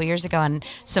jobs a couple years ago, and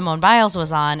Simone Biles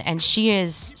was on, and she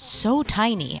is so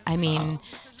tiny. I mean,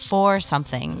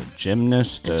 4-something.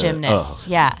 Gymnast? Gymnast,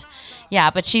 yeah.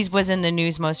 Yeah, but she was in the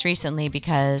news most recently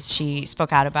because she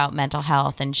spoke out about mental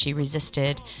health, and she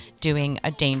resisted doing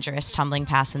a dangerous tumbling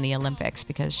pass in the Olympics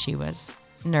because she was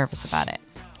nervous about it.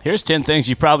 Here's 10 things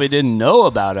you probably didn't know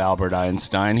about Albert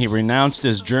Einstein. He renounced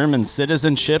his German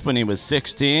citizenship when he was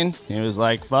 16. He was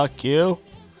like, fuck you.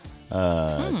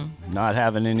 Not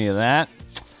having any of that.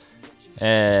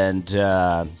 And,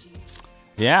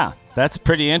 yeah, that's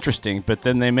pretty interesting. But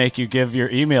then they make you give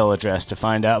your email address to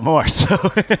find out more. So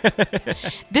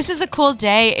this is a cool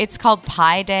day. It's called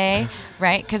Pi Day,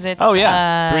 right? Because it's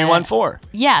 314.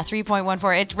 Yeah,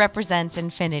 3.14. It represents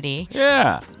infinity.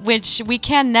 Yeah, which we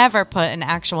can never put an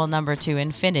actual number to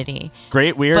infinity.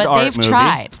 Great weird art movie.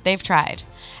 But they've tried.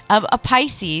 A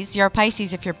Pisces, you're a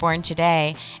Pisces if you're born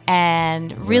today,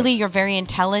 and really you're very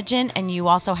intelligent, and you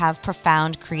also have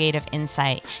profound creative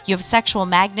insight. You have sexual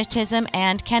magnetism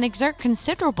and can exert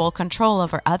considerable control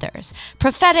over others.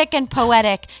 Prophetic and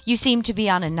poetic, you seem to be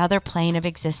on another plane of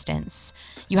existence.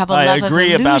 You have a love of illusion. I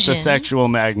agree about the sexual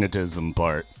magnetism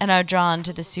part. And are drawn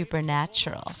to the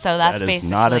supernatural. So that's basically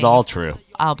not at all true.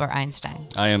 Albert Einstein.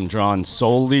 I am drawn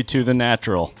solely to the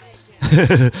natural.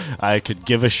 I could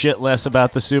give a shit less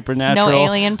about the supernatural. No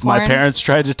alien porn? My parents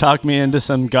tried to talk me into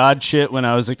some god shit when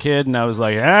I was a kid, and I was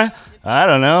like, I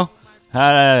don't know.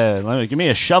 Give me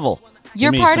a shovel.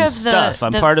 You're give me part some of stuff.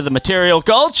 I'm part of the material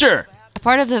culture.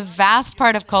 Part of the vast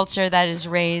part of culture that is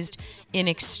raised in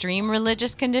extreme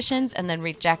religious conditions and then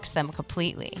rejects them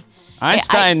completely.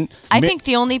 Einstein. I think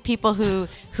the only people who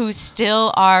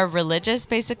still are religious,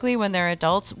 basically, when they're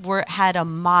adults, had a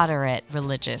moderate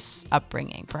religious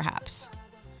upbringing, perhaps.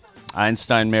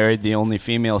 Einstein married the only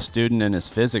female student in his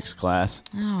physics class.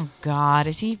 Oh, God.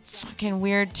 Is he fucking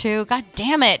weird, too? God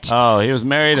damn it. Oh, he was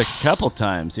married a couple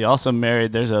times. He also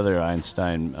married, there's other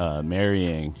Einstein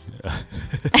marrying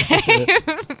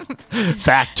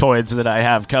factoids that I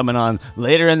have coming on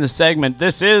later in the segment.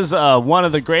 This is one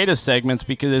of the greatest segments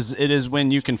because it is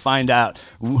when you can find out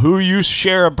who you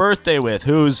share a birthday with,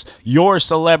 who's your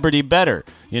celebrity better.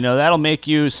 You know, that'll make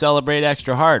you celebrate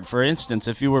extra hard. For instance,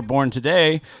 if you were born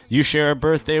today, you share a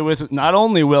birthday with not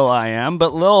only Will.i.am,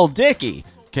 but Lil Dicky.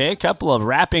 Okay, a couple of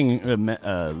rapping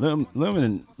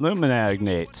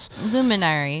luminaries.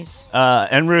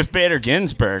 And Ruth Bader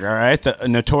Ginsburg, all right? The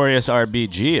notorious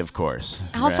RBG, of course.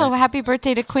 Also, right? happy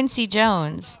birthday to Quincy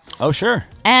Jones. Oh, sure.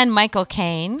 And Michael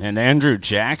Caine. And Andrew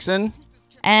Jackson.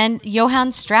 And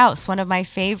Johann Strauss, one of my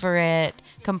favorite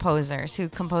composers who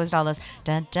composed all those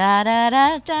da da da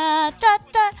da da da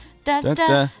da da da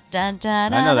da da. I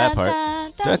know that part.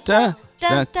 Da da.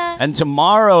 And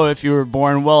tomorrow, if you were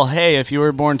born, well, hey, if you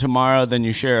were born tomorrow, then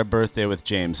you share a birthday with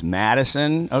James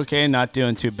Madison. Okay, not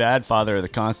doing too bad. Father of the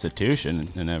Constitution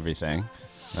and everything,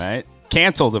 right?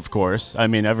 Canceled, of course. I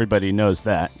mean, everybody knows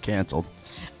that. Canceled.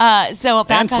 And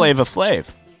Flava Flav.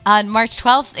 On March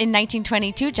 12th in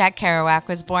 1922, Jack Kerouac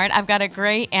was born. I've got a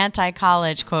great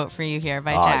anti-college quote for you here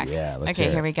by Jack. Yeah, let's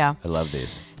Okay, here we go. I love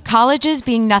these. Colleges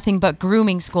being nothing but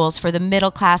grooming schools for the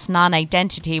middle-class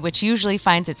non-identity, which usually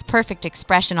finds its perfect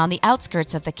expression on the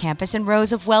outskirts of the campus in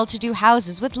rows of well-to-do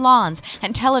houses with lawns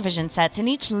and television sets in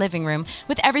each living room,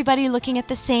 with everybody looking at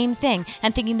the same thing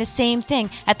and thinking the same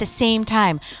thing at the same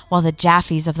time, while the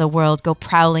Jaffies of the world go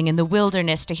prowling in the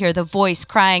wilderness to hear the voice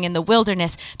crying in the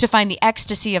wilderness, to find the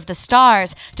ecstasy of the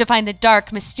stars, to find the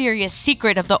dark, mysterious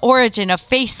secret of the origin of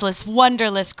faceless,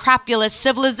 wonderless, crapulous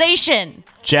civilization.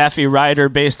 Jaffe Rider,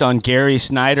 based on Gary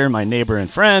Snyder, my neighbor and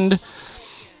friend.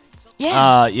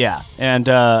 Yeah. And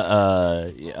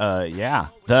the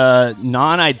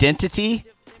non-identity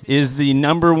is the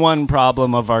number one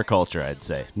problem of our culture, I'd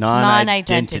say.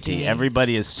 Non-identity.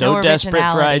 Everybody is so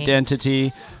desperate for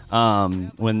identity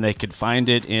when they could find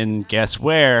it in, guess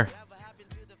where?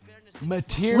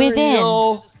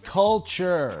 Material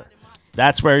culture.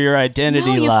 That's where your identity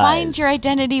lies. You find your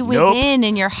identity within,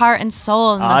 in your heart and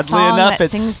soul, and the song that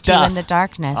sings to you in the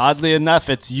darkness. Oddly enough,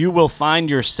 it's you will find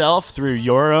yourself through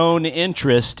your own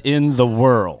interest in the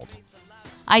world.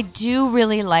 I do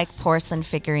really like porcelain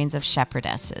figurines of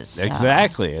shepherdesses. So.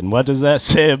 Exactly. And what does that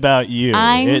say about you?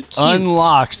 It cute.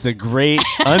 Unlocks the great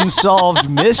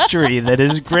unsolved mystery that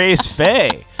is Grace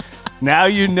Faye. Now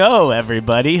you know,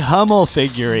 everybody. Hummel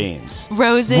figurines.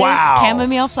 Roses,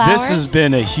 chamomile flowers. This has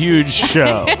been a huge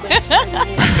show. It's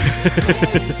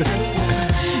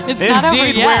not over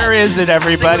Indeed, yet. where is it,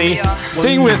 everybody?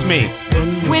 Sing with me.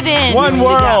 Within. One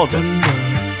world.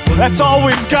 That's all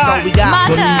we've got.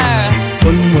 Mother.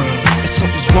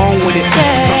 Something's wrong with it.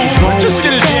 Something's wrong We're just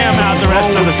going to jam out the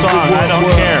rest of the song. I don't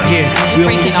care.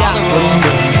 Breaking all the rules.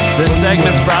 This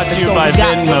segment's brought to you by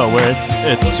Venmo, where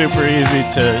it's super easy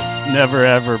to never,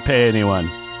 ever pay anyone.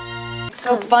 It's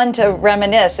so fun to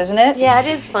reminisce, isn't it? Yeah, it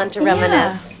is fun to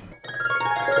reminisce.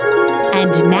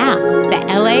 And now, the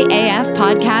LAAF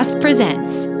podcast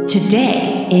presents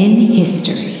Today in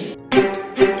History.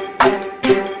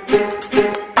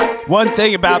 One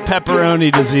thing about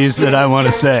pepperoni disease that I want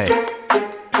to say.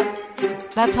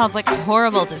 That sounds like a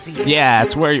horrible disease. Yeah,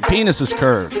 it's where your penis is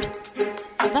curved.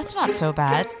 That's not so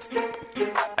bad.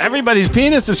 Everybody's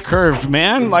penis is curved,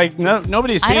 man. Like,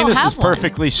 nobody's penis is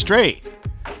perfectly straight.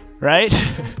 Right?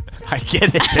 I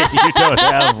get it that you don't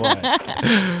have one.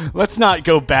 Let's not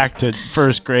go back to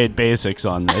first grade basics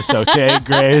on this, okay,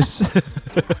 Grace?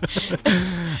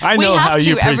 I know how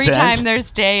you present. Every time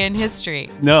there's day in history.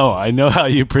 No, I know how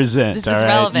you present. This all is right?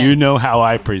 relevant. You know how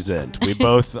I present. We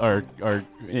both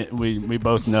we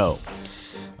both know.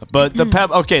 But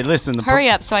okay, listen. Hurry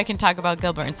up so I can talk about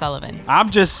Gilbert and Sullivan. I'm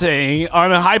just saying,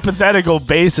 on a hypothetical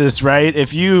basis, right?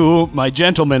 If you, my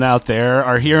gentlemen out there,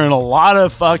 are hearing a lot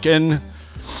of fucking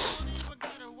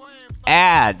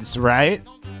ads, right?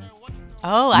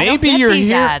 Oh, I don't get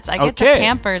these ads. I get the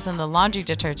Pampers and the laundry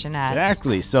detergent ads.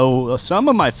 Exactly. So some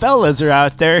of my fellas are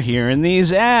out there hearing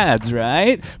these ads,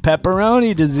 right?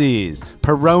 Pepperoni disease.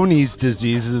 Peroni's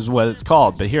disease is what it's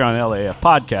called. But here on LAAF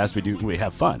Podcast, we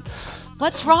have fun.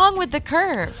 What's wrong with the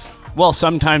curve? Well,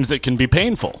 sometimes it can be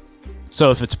painful.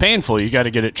 So if it's painful, you got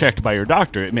to get it checked by your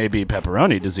doctor. It may be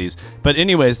pepperoni disease. But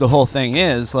anyways, the whole thing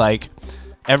is, like,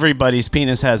 everybody's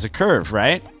penis has a curve,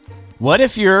 right? What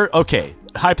if you're, okay,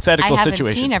 hypothetical situation. I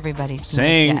haven't seen everybody's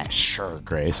penis yet. Sure,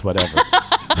 Grace, whatever.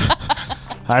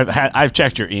 I've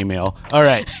checked your email. All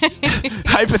right.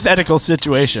 Hypothetical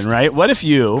situation, right? What if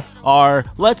you are,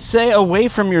 let's say, away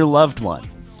from your loved one,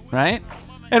 right?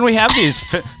 And we have these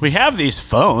phones. We have these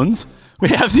phones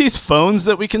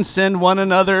that we can send one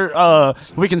another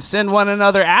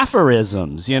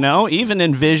aphorisms, even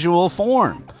in visual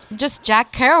form. Just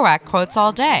Jack Kerouac quotes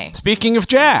all day. Speaking of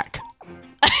Jack.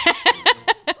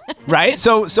 Right?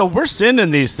 So we're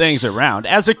sending these things around.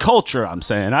 As a culture, I'm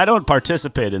saying. I don't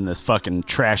participate in this fucking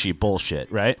trashy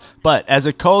bullshit, right? But as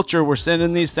a culture, we're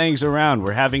sending these things around.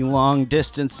 We're having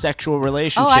long-distance sexual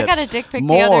relationships. Oh, I got a dick pic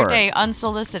the other day,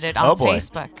 unsolicited, on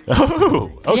Facebook.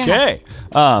 Oh, okay.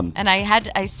 Yeah. And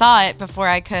I saw it before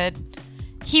I could...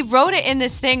 He wrote it in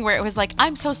this thing where it was like,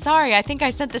 I'm so sorry. I think I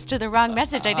sent this to the wrong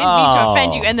message. I didn't mean to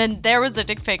offend you. And then there was the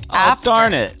dick pic after.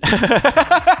 Darn it. after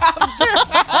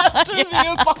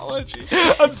the apology.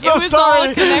 I'm so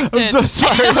sorry. I'm so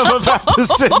sorry. I'm about to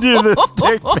send you this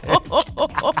dick pic.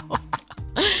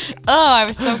 I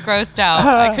was so grossed out.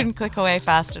 I couldn't click away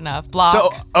fast enough. Block.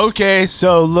 So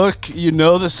look,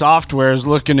 the software is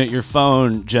looking at your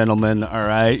phone, gentlemen, all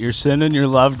right? You're sending your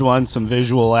loved one some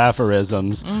visual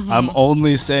aphorisms. Mm-hmm. I'm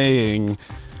only saying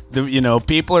that,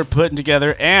 people are putting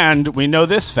together, and we know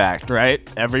this fact, right?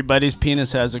 Everybody's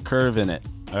penis has a curve in it.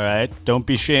 All right? Don't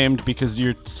be shamed because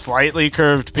you're slightly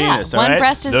curved penis, all right? One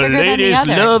breast is bigger than the other. Ladies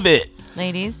love it.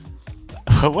 Ladies.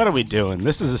 What are we doing?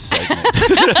 This is a segment.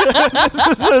 This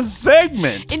is a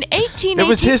segment. In 1885. It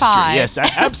was history. Yes,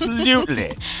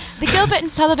 absolutely. The Gilbert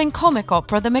and Sullivan comic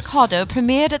opera, The Mikado,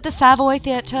 premiered at the Savoy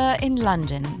Theatre in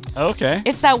London. Okay.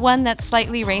 It's that one that's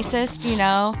slightly racist,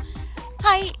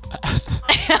 Hi.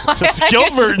 It's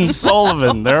Gilbert and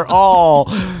Sullivan. They're all,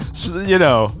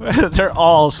 they're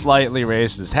all slightly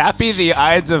racist. Happy the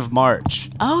Ides of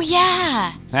March. Oh,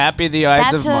 yeah. Happy the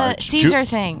Ides of March. That's a Caesar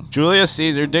thing. Julius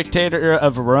Caesar, dictator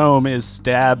of Rome, is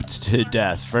stabbed to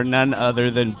death for none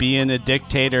other than being a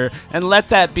dictator. And let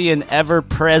that be an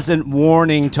ever-present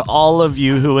warning to all of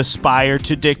you who aspire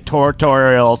to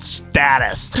dictatorial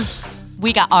status.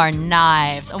 We got our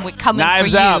knives, and we're coming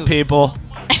knives for you. Knives out, people.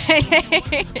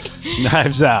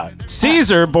 Knives out.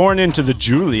 Caesar, born into the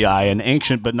Julii, an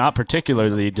ancient but not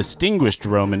particularly distinguished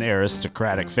Roman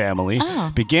aristocratic family,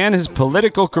 began his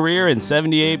political career in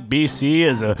 78 BC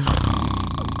as a...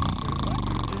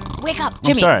 Wake up,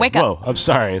 Jimmy, wake up. Whoa, I'm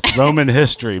sorry. It's Roman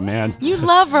history, man. You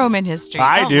love Roman history.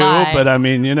 I do, lie. But I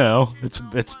mean,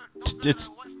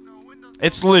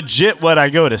 it's legit what I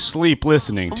go to sleep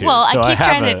listening to. Well, so I keep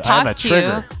trying to talk to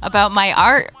you about my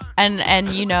art and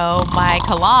my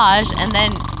collage, and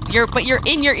then you're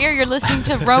in your ear, you're listening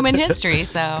to Roman history.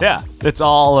 So yeah, it's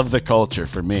all of the culture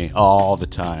for me, all the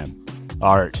time.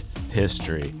 Art,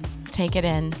 history. Take it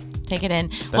in.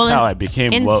 That's how I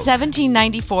became in woke.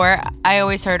 1794. I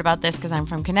always heard about this because I'm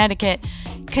from Connecticut.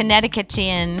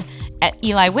 Connecticutian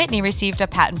Eli Whitney received a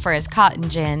patent for his cotton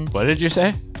gin. What did you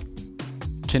say?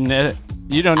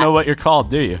 You don't know what you're called,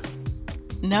 do you?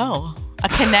 No.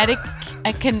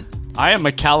 I am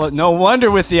a no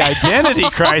wonder with the identity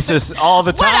crisis all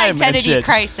the time. What identity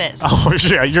crisis? Oh,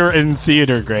 yeah, you're in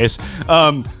theater, Grace.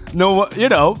 No,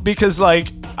 because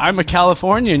I'm a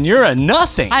Californian, you're a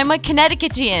nothing. I'm a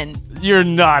Connecticutian. You're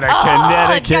not a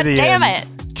Connecticutian. God damn it.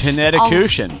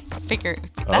 Connecticutian. Figure.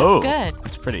 That's good.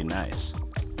 That's pretty nice.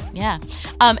 Yeah.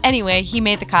 Anyway, he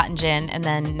made the cotton gin, and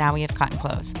then now we have cotton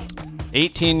clothes.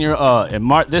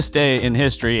 18-year-old, this day in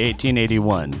history,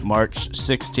 1881, March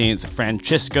 16th,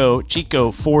 Francisco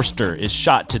Chico Forster is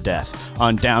shot to death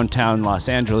on downtown Los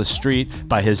Angeles Street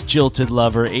by his jilted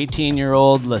lover,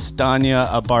 18-year-old Lestania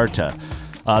Abarta.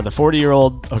 The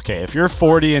 40-year-old, okay, if you're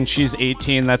 40 and she's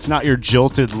 18, that's not your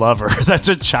jilted lover. That's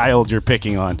a child you're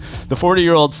picking on. The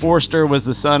 40-year-old Forster was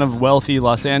the son of wealthy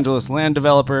Los Angeles land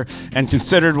developer and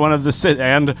considered one of the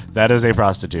and that is a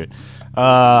prostitute.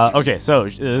 Okay, so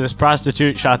this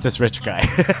prostitute shot this rich guy.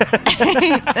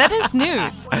 That is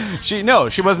news.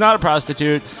 She was not a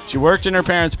prostitute. She worked in her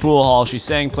parents' pool hall. She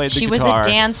sang, played the guitar. She was a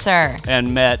dancer.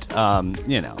 And met,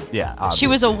 obviously. She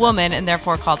was a woman and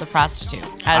therefore called a prostitute,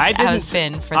 as has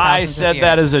been for thousands of years. I said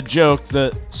that as a joke.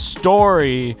 The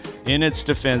story, in its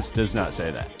defense, does not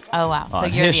say that. Oh, wow. So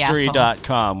you're the asshole.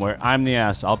 History.com, where I'm the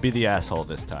ass. I'll be the asshole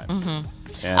this time. Mm-hmm.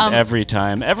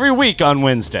 And every week on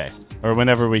Wednesday. Or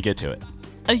whenever we get to it.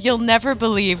 You'll never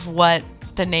believe what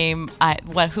the name,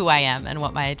 who I am and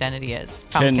what my identity is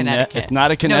from Connecticut. It's not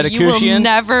a Connecticutian? No, you will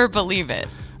never believe it.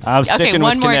 I'm sticking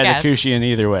with Connecticutian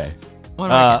either way.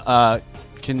 One more guess.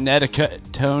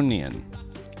 Connecticutonian.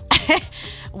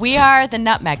 We are the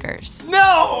Nutmeggers.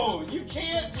 No, you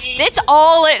can't be. It's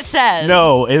all it says.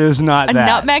 No, it is not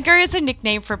that. A nutmegger is a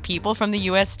nickname for people from the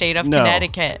U.S. state of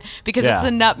Connecticut because it's the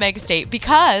nutmeg state.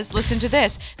 Because, listen to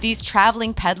this, these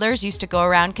traveling peddlers used to go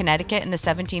around Connecticut in the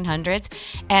 1700s,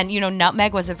 and,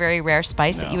 nutmeg was a very rare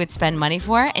spice that you would spend money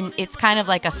for, and it's kind of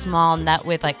like a small nut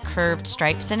with, curved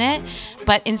stripes in it.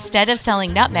 But instead of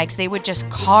selling nutmegs, they would just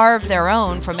carve their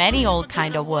own from any old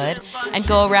kind of wood and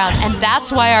go around, and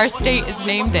that's why our state is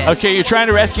named it. Okay, you're trying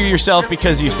to rescue yourself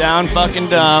because you sound fucking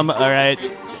dumb, all right?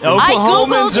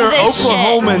 Oklahomans are this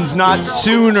Oklahomans, not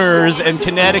Sooners, and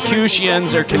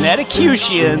Connecticutians are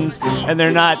Connecticutians, and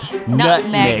they're not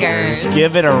nutmeggers.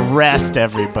 Give it a rest,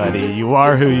 everybody. You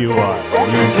are who you are.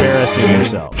 You're embarrassing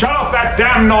yourself. Shut off that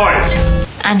damn noise!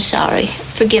 I'm sorry.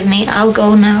 Forgive me. I'll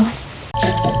go now.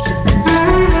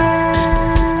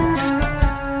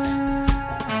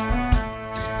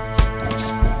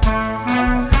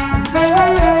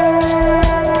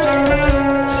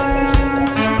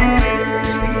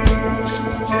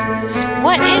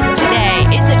 What is today?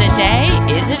 Is it a day?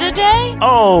 Is it a day?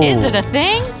 Oh. Is it a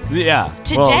thing? Yeah.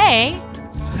 Today.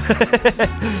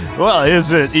 Well,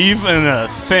 is it even a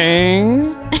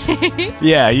thing?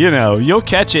 Yeah, you'll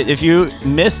catch it. If you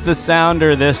miss the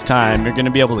sounder this time, you're going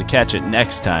to be able to catch it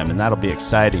next time, and that'll be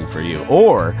exciting for you.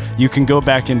 Or you can go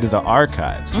back into the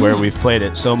archives where we've played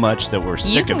it so much that we're sick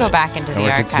of it. You can go back into the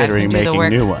archives and do the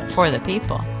work for the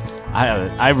people.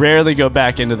 I rarely go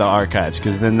back into the archives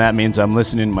because then that means I'm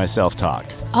listening to myself talk.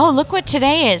 Oh, look what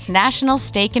today is. National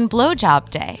Steak and Blowjob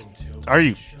Day. Are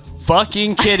you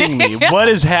fucking kidding me? What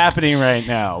is happening right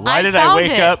now? Why did I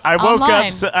wake up? I woke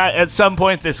up at some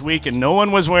point this week and no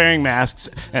one was wearing masks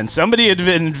and somebody had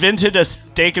invented a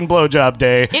steak and blowjob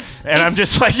day. I'm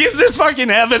just like, is this fucking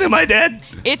heaven? Am I dead?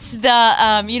 It's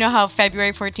the, you know how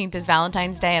February 14th is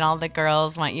Valentine's Day and all the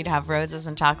girls want you to have roses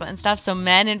and chocolate and stuff. So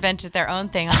men invented their own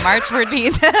thing on March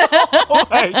 14th. Oh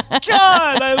my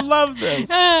God, I love this.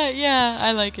 Yeah,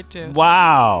 I like it too.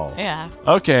 Wow. Yeah.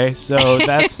 Okay, so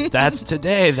that's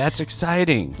today. That's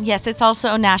exciting. Yes, it's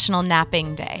also National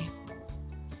Napping Day.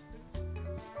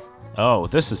 Oh,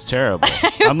 this is terrible.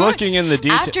 I'm looking in the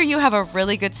details. After you have a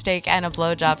really good steak and a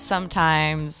blowjob,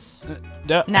 sometimes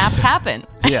naps happen.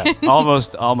 Yeah,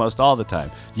 almost all the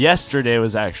time. Yesterday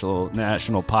was actual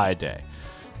National Pie Day.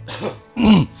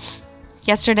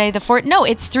 Yesterday, it's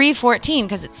 3/14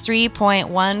 because it's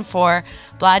 3.14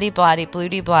 bloody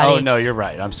blooty bloody. Oh no, you're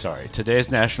right. I'm sorry.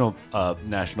 Today's National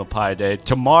Pie Day.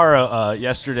 Tomorrow,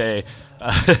 yesterday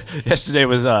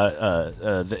was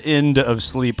the end of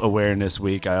Sleep Awareness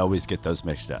Week. I always get those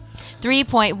mixed up.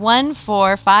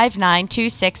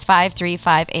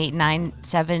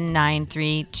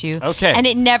 3.14592653589793 Okay. And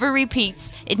it never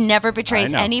repeats. It never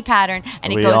betrays any pattern,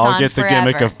 and it goes on forever. We all get the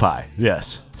gimmick of pie.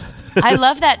 Yes. I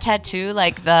love that tattoo,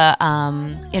 like the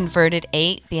inverted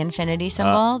 8, the infinity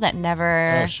symbol that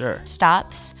never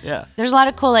stops. Yeah. There's a lot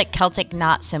of cool like Celtic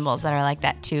knot symbols that are like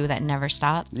that too, that never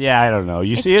stop. Yeah, I don't know.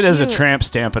 You see it as a tramp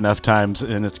stamp enough times,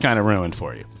 and it's kind of ruined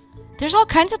for you. There's all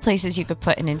kinds of places you could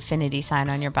put an infinity sign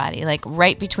on your body. Like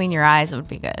right between your eyes would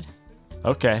be good.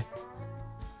 Okay.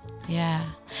 Yeah.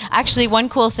 Actually, one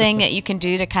cool thing that you can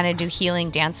do to kind of do healing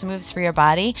dance moves for your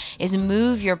body is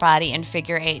move your body in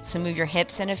figure 8. So move your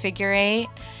hips in a figure 8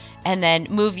 and then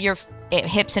move your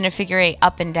hips in a figure 8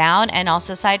 up and down and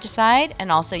also side to side.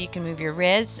 And also you can move your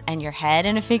ribs and your head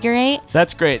in a figure 8.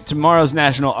 That's great. Tomorrow's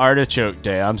National Artichoke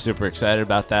Day. I'm super excited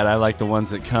about that. I like the ones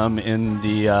that come in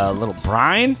the little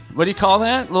brine. What do you call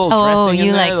that? Little dressing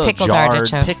in there? You like pickled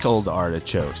artichokes. Pickled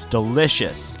artichokes.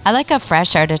 Delicious. I like a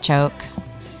fresh artichoke.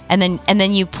 And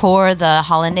then you pour the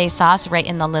hollandaise sauce right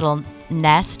in the little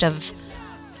nest of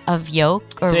yolk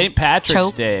or St. Patrick's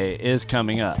choke. Day is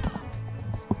coming up.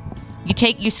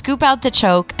 You scoop out the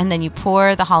choke and then you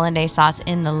pour the hollandaise sauce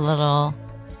in the little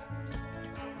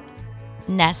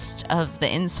nest of the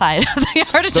inside of the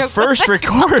artichoke. The first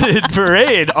recorded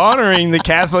parade honoring the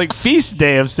Catholic feast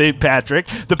day of St. Patrick,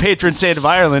 the patron saint of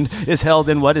Ireland, is held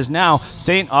in what is now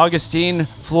St. Augustine,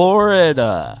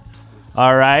 Florida.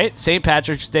 All right, St.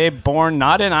 Patrick's Day, born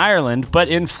not in Ireland, but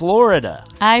in Florida.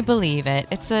 I believe it.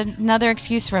 It's another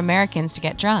excuse for Americans to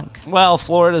get drunk. Well,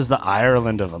 Florida's the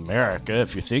Ireland of America,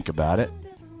 if you think about it.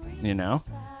 You know?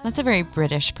 That's a very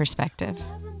British perspective.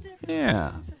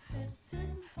 Yeah.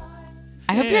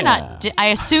 I hope you're not... I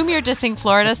assume you're dissing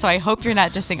Florida, so I hope you're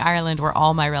not dissing Ireland, where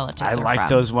all my relatives are from. I like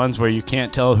those ones where you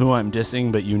can't tell who I'm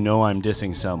dissing, but you know I'm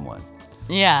dissing someone.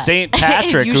 Yeah. St.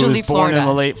 Patrick, who was born Florida. in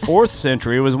the late 4th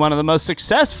century, was one of the most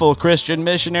successul Christian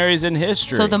missionaries in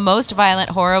history. So the most violent,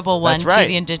 horrible one That's right. to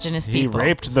the indigenous people. He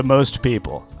raped the most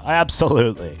people.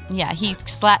 Absolutely. Yeah, he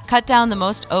cut down the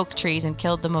most oak trees and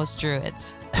killed the most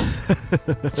druids.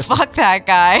 Fuck that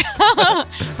guy.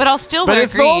 But I'll still wear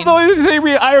green. But it's the only thing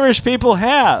we Irish people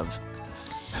have.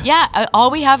 Yeah,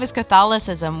 all we have is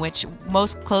Catholicism, which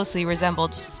most closely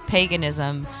resembles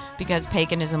paganism because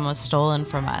paganism was stolen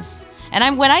from us.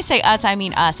 And when I say us, I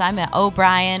mean us. I'm an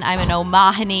O'Brien. I'm an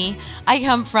O'Mahony. I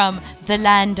come from the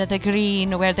land of the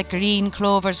green, where the green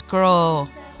clovers grow.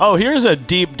 Oh, here's a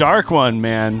deep, dark one,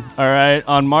 man. All right,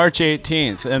 on March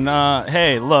 18th. And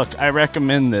hey, look, I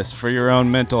recommend this for your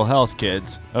own mental health,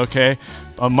 kids. Okay,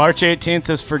 March 18th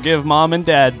is Forgive Mom and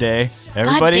Dad Day.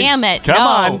 Everybody, God damn it. Come No.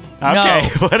 on. Okay,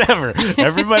 No. whatever.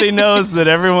 Everybody knows that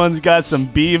everyone's got some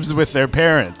beeves with their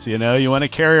parents. You know, you want to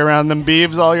carry around them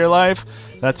beeves all your life?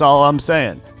 That's all I'm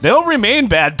saying. They'll remain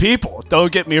bad people.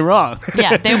 Don't get me wrong.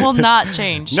 Yeah, they will not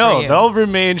change. No, for you. they'll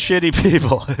remain shitty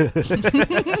people.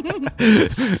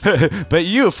 But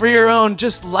you, for your own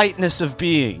just lightness of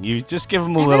being, you just give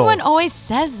them a little. Everyone always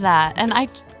says that, and I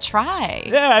try.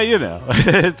 Yeah, you know,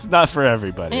 it's not for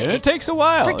everybody. And it takes a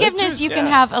while. Forgiveness, you can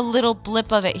have a little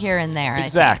blip of it here and there.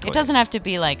 Exactly. It doesn't have to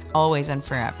be like always and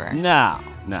forever. No.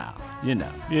 You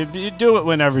know, you do it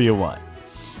whenever you want.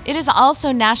 It is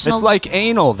also National. It's like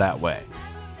anal that way.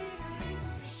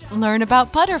 Learn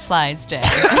about Butterflies Day.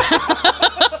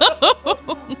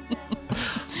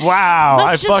 Wow,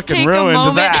 Let's I fucking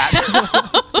ruined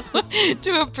that.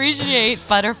 To appreciate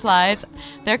butterflies,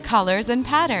 their colors and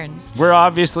patterns. We're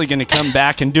obviously going to come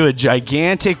back and do a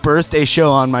gigantic birthday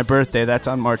show on my birthday. That's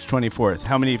on March 24th.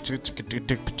 How many?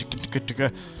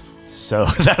 So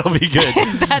that'll be good.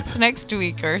 That's next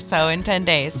week or so in 10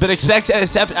 days. But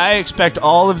I expect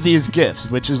all of these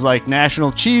gifts, which is like National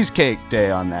Cheesecake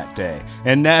Day on that day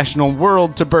and National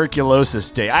World Tuberculosis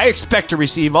Day. I expect to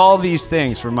receive all these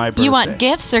things for my birthday. You want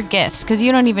gifts or gifts? Because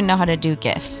you don't even know how to do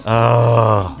gifts.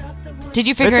 Oh. Did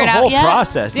you figure it out yet? It's a whole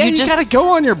process. Yeah, you just got to go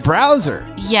on your browser.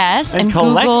 Yes, and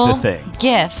collect Google the thing.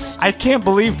 GIF. I can't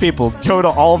believe people go to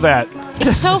all that.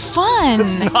 It's so fun.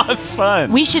 It's not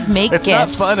fun. We should make it's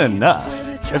GIFs. It's not fun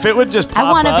enough. If it would just pop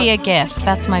I want to up, be a GIF.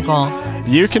 That's my goal.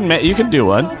 You can do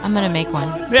one. I'm going to make one.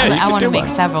 Yeah, I want to make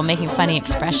one. several, making funny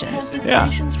expressions. Yeah.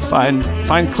 Find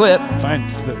clip. Find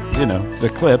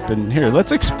the clip. And here,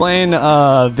 let's explain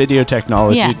video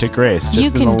technology to Grace.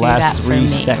 Just in the last 3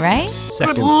 seconds. Right?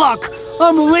 Good luck.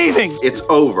 I'm leaving. It's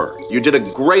over. You did a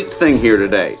great thing here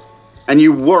today. And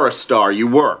you were a star. You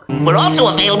were. We're also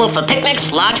available for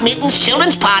picnics, lodge meetings,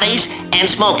 children's parties, and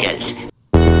smokers.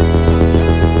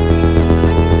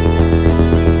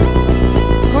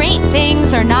 Great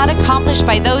things are not accomplished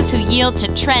by those who yield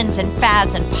to trends and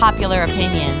fads and popular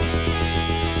opinion.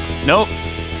 Nope.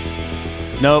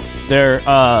 They're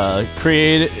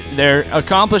They're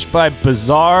accomplished by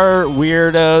bizarre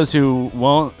weirdos who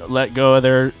won't let go of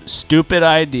their stupid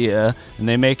idea, and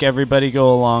they make everybody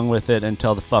go along with it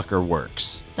until the fucker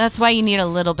works. That's why you need a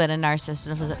little bit of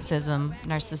narcissism,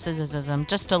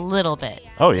 just a little bit.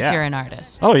 Oh, yeah. If you're an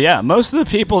artist. Oh, yeah. Most of the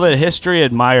people that history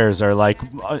admires are like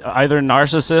either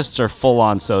narcissists or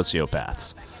full-on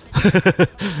sociopaths.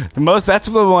 That's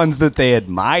the ones that they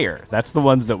admire. That's the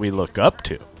ones that we look up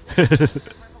to.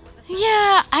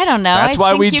 Yeah, I don't know. That's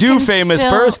why we do famous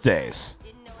birthdays.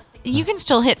 You can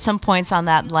still hit some points on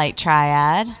that light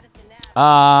triad.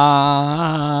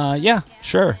 Yeah,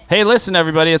 sure. Hey, listen,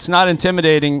 everybody, it's not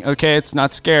intimidating, okay? It's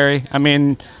not scary. I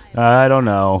mean, I don't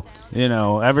know.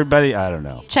 Everybody, I don't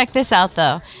know. Check this out,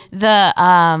 though.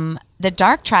 The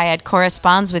dark triad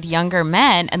corresponds with younger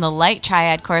men, and the light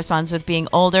triad corresponds with being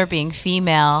older, being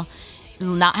female,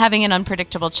 not having an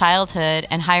unpredictable childhood,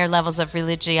 and higher levels of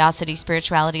religiosity,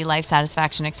 spirituality, life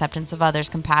satisfaction, acceptance of others,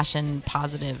 compassion,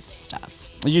 positive stuff.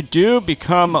 You do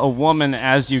become a woman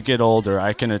as you get older.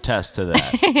 I can attest to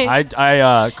that. I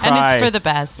cry and it's for the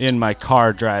best. In my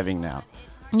car driving now.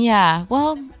 Yeah,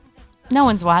 well, no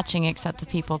one's watching except the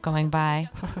people going by.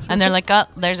 And they're like, oh,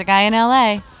 there's a guy in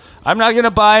L.A. I'm not going to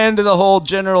buy into the whole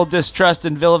general distrust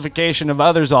and vilification of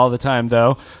others all the time,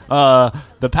 though.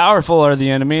 The powerful are the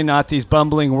enemy, not these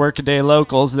bumbling workaday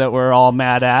locals that we're all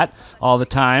mad at all the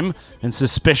time and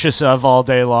suspicious of all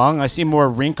day long. I see more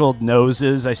wrinkled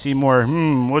noses. I see more,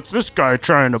 what's this guy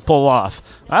trying to pull off?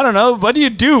 I don't know. What do you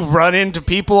do? Run into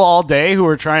people all day who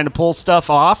are trying to pull stuff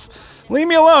off? Leave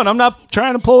me alone. I'm not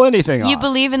trying to pull anything off. You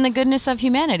believe in the goodness of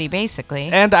humanity, basically.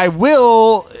 And I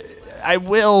will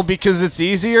because it's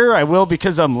easier. I will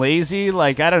because I'm lazy.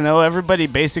 Like, I don't know. Everybody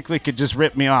basically could just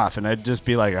rip me off, and I'd just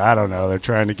be like, I don't know. They're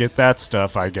trying to get that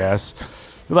stuff, I guess.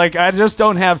 Like, I just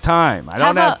don't have time. I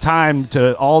don't have time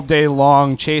to all day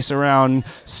long chase around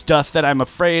stuff that I'm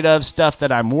afraid of, stuff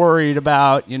that I'm worried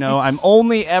about. I'm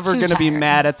only ever going to be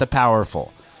mad at the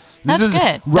powerful. That's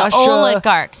good. Russia, the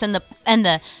oligarchs and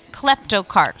the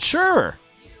kleptocarps. Sure.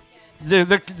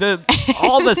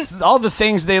 All the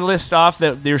things they list off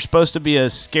that they're supposed to be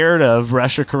scared of: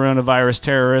 Russia, coronavirus,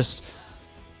 terrorists,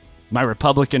 my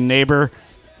Republican neighbor.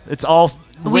 It's all.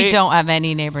 We don't have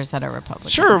any neighbors that are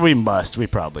Republicans. Sure, we must. We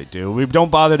probably do. We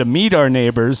don't bother to meet our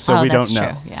neighbors, so we don't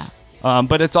know. True. Yeah.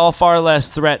 But it's all far less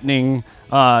threatening,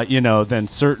 than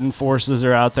certain forces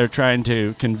are out there trying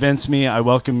to convince me. I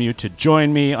welcome you to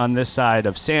join me on this side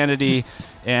of sanity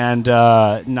and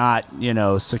not,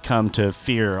 succumb to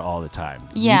fear all the time.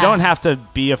 Yeah. You don't have to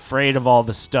be afraid of all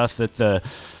the stuff that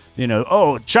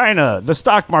China, the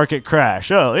stock market crash,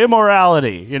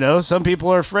 immorality. Some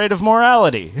people are afraid of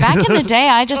morality. Back in the day,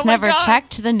 I just never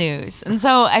checked the news. And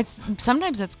so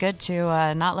sometimes it's good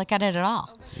to not look at it at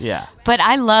all. Yeah. But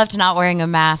I loved not wearing a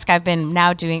mask. I've been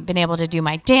able to do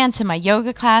my dance and my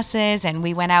yoga classes, and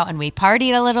we went out and we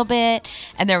partied a little bit,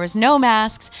 and there was no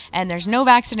masks, and there's no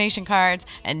vaccination cards,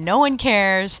 and no one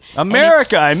cares.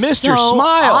 America, I missed your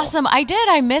smile. Awesome. I did.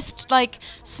 I missed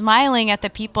smiling at the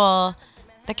people,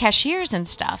 the cashiers and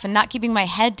stuff, and not keeping my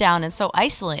head down and so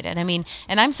isolated. I mean,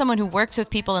 and I'm someone who works with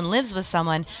people and lives with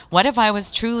someone. What if I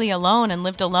was truly alone and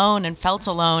lived alone and felt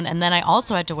alone, and then I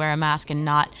also had to wear a mask and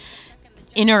not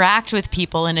interact with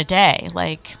people in a day?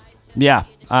 Yeah,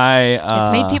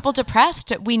 it's made people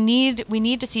depressed. We need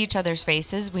to see each other's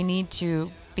faces. We need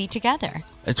to be together.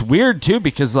 It's weird too,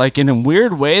 because in a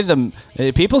weird way,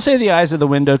 people say the eyes are the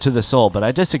window to the soul, but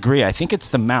I disagree. I think it's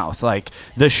the mouth.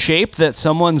 The shape that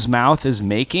someone's mouth is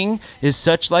making is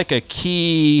such a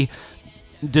key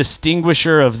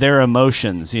distinguisher of their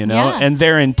emotions, and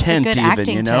their intent, it's a good even,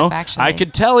 acting tip, actually. I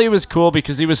could tell he was cool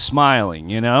because he was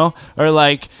smiling, or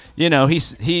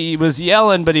he was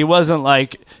yelling, but he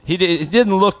wasn't he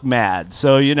didn't look mad.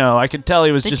 So, I could tell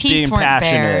he was just being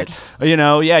passionate.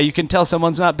 Bared. You can tell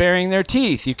someone's not baring their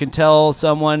teeth. You can tell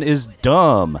someone is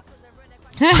dumb.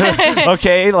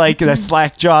 Okay, a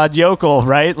slack-jawed yokel,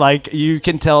 right? You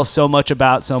can tell so much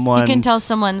about someone. You can tell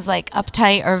someone's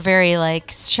uptight or very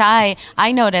shy.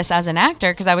 I notice as an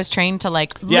actor, because I was trained to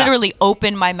literally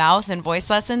open my mouth in voice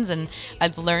lessons, and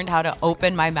I've learned how to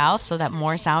open my mouth so that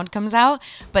more sound comes out.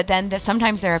 But then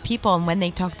sometimes there are people, and when they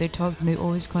talk, and they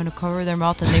always kind of cover their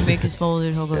mouth, and they make us follow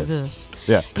their talk like this.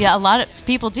 Yeah. Yeah, a lot of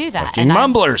people do that. Fucking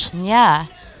mumblers. Yeah.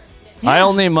 I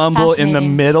only mumble in the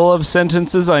middle of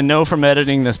sentences. I know from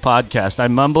editing this podcast, I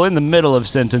mumble in the middle of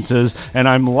sentences, and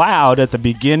I'm loud at the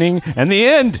beginning and the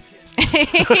end.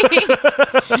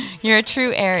 You're a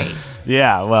true Aries.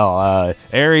 Yeah, well,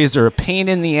 Aries are a pain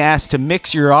in the ass to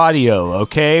mix your audio,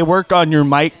 okay? Work on your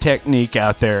mic technique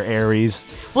out there, Aries.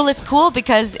 Well, it's cool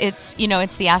because it's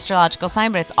the astrological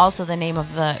sign, but it's also the name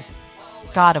of the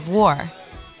god of war.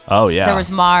 Oh, yeah. There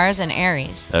was Mars and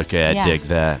Aries. Okay, I dig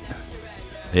that.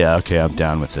 Yeah, okay, I'm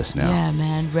down with this now. Yeah,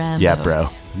 man, Rambo. Yeah, bro.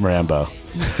 Rambo.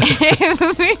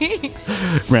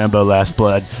 Rambo Last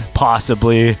Blood.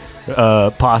 Possibly,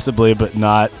 but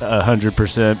not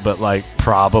 100%, but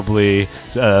probably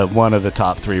one of the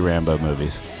top 3 Rambo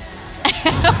movies. Is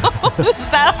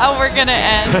that how we're going to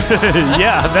end?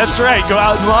 Yeah, that's right. Go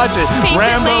out and watch it. Painted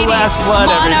Rambo ladies, Last Blood,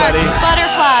 monarchs, everybody.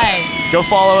 Butterflies. Go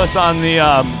follow us on the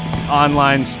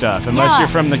online stuff. Unless you're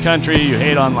from the country, you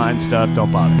hate online stuff, don't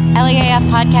bother. LAAF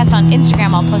podcast on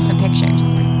Instagram. I'll post some pictures.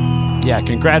 Yeah,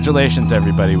 congratulations,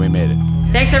 everybody. We made it.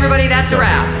 Thanks, everybody. That's a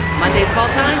wrap. Monday's call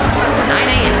time, 9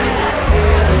 a.m.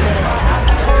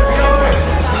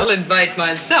 I'll invite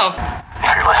myself.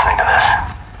 If you're listening to this,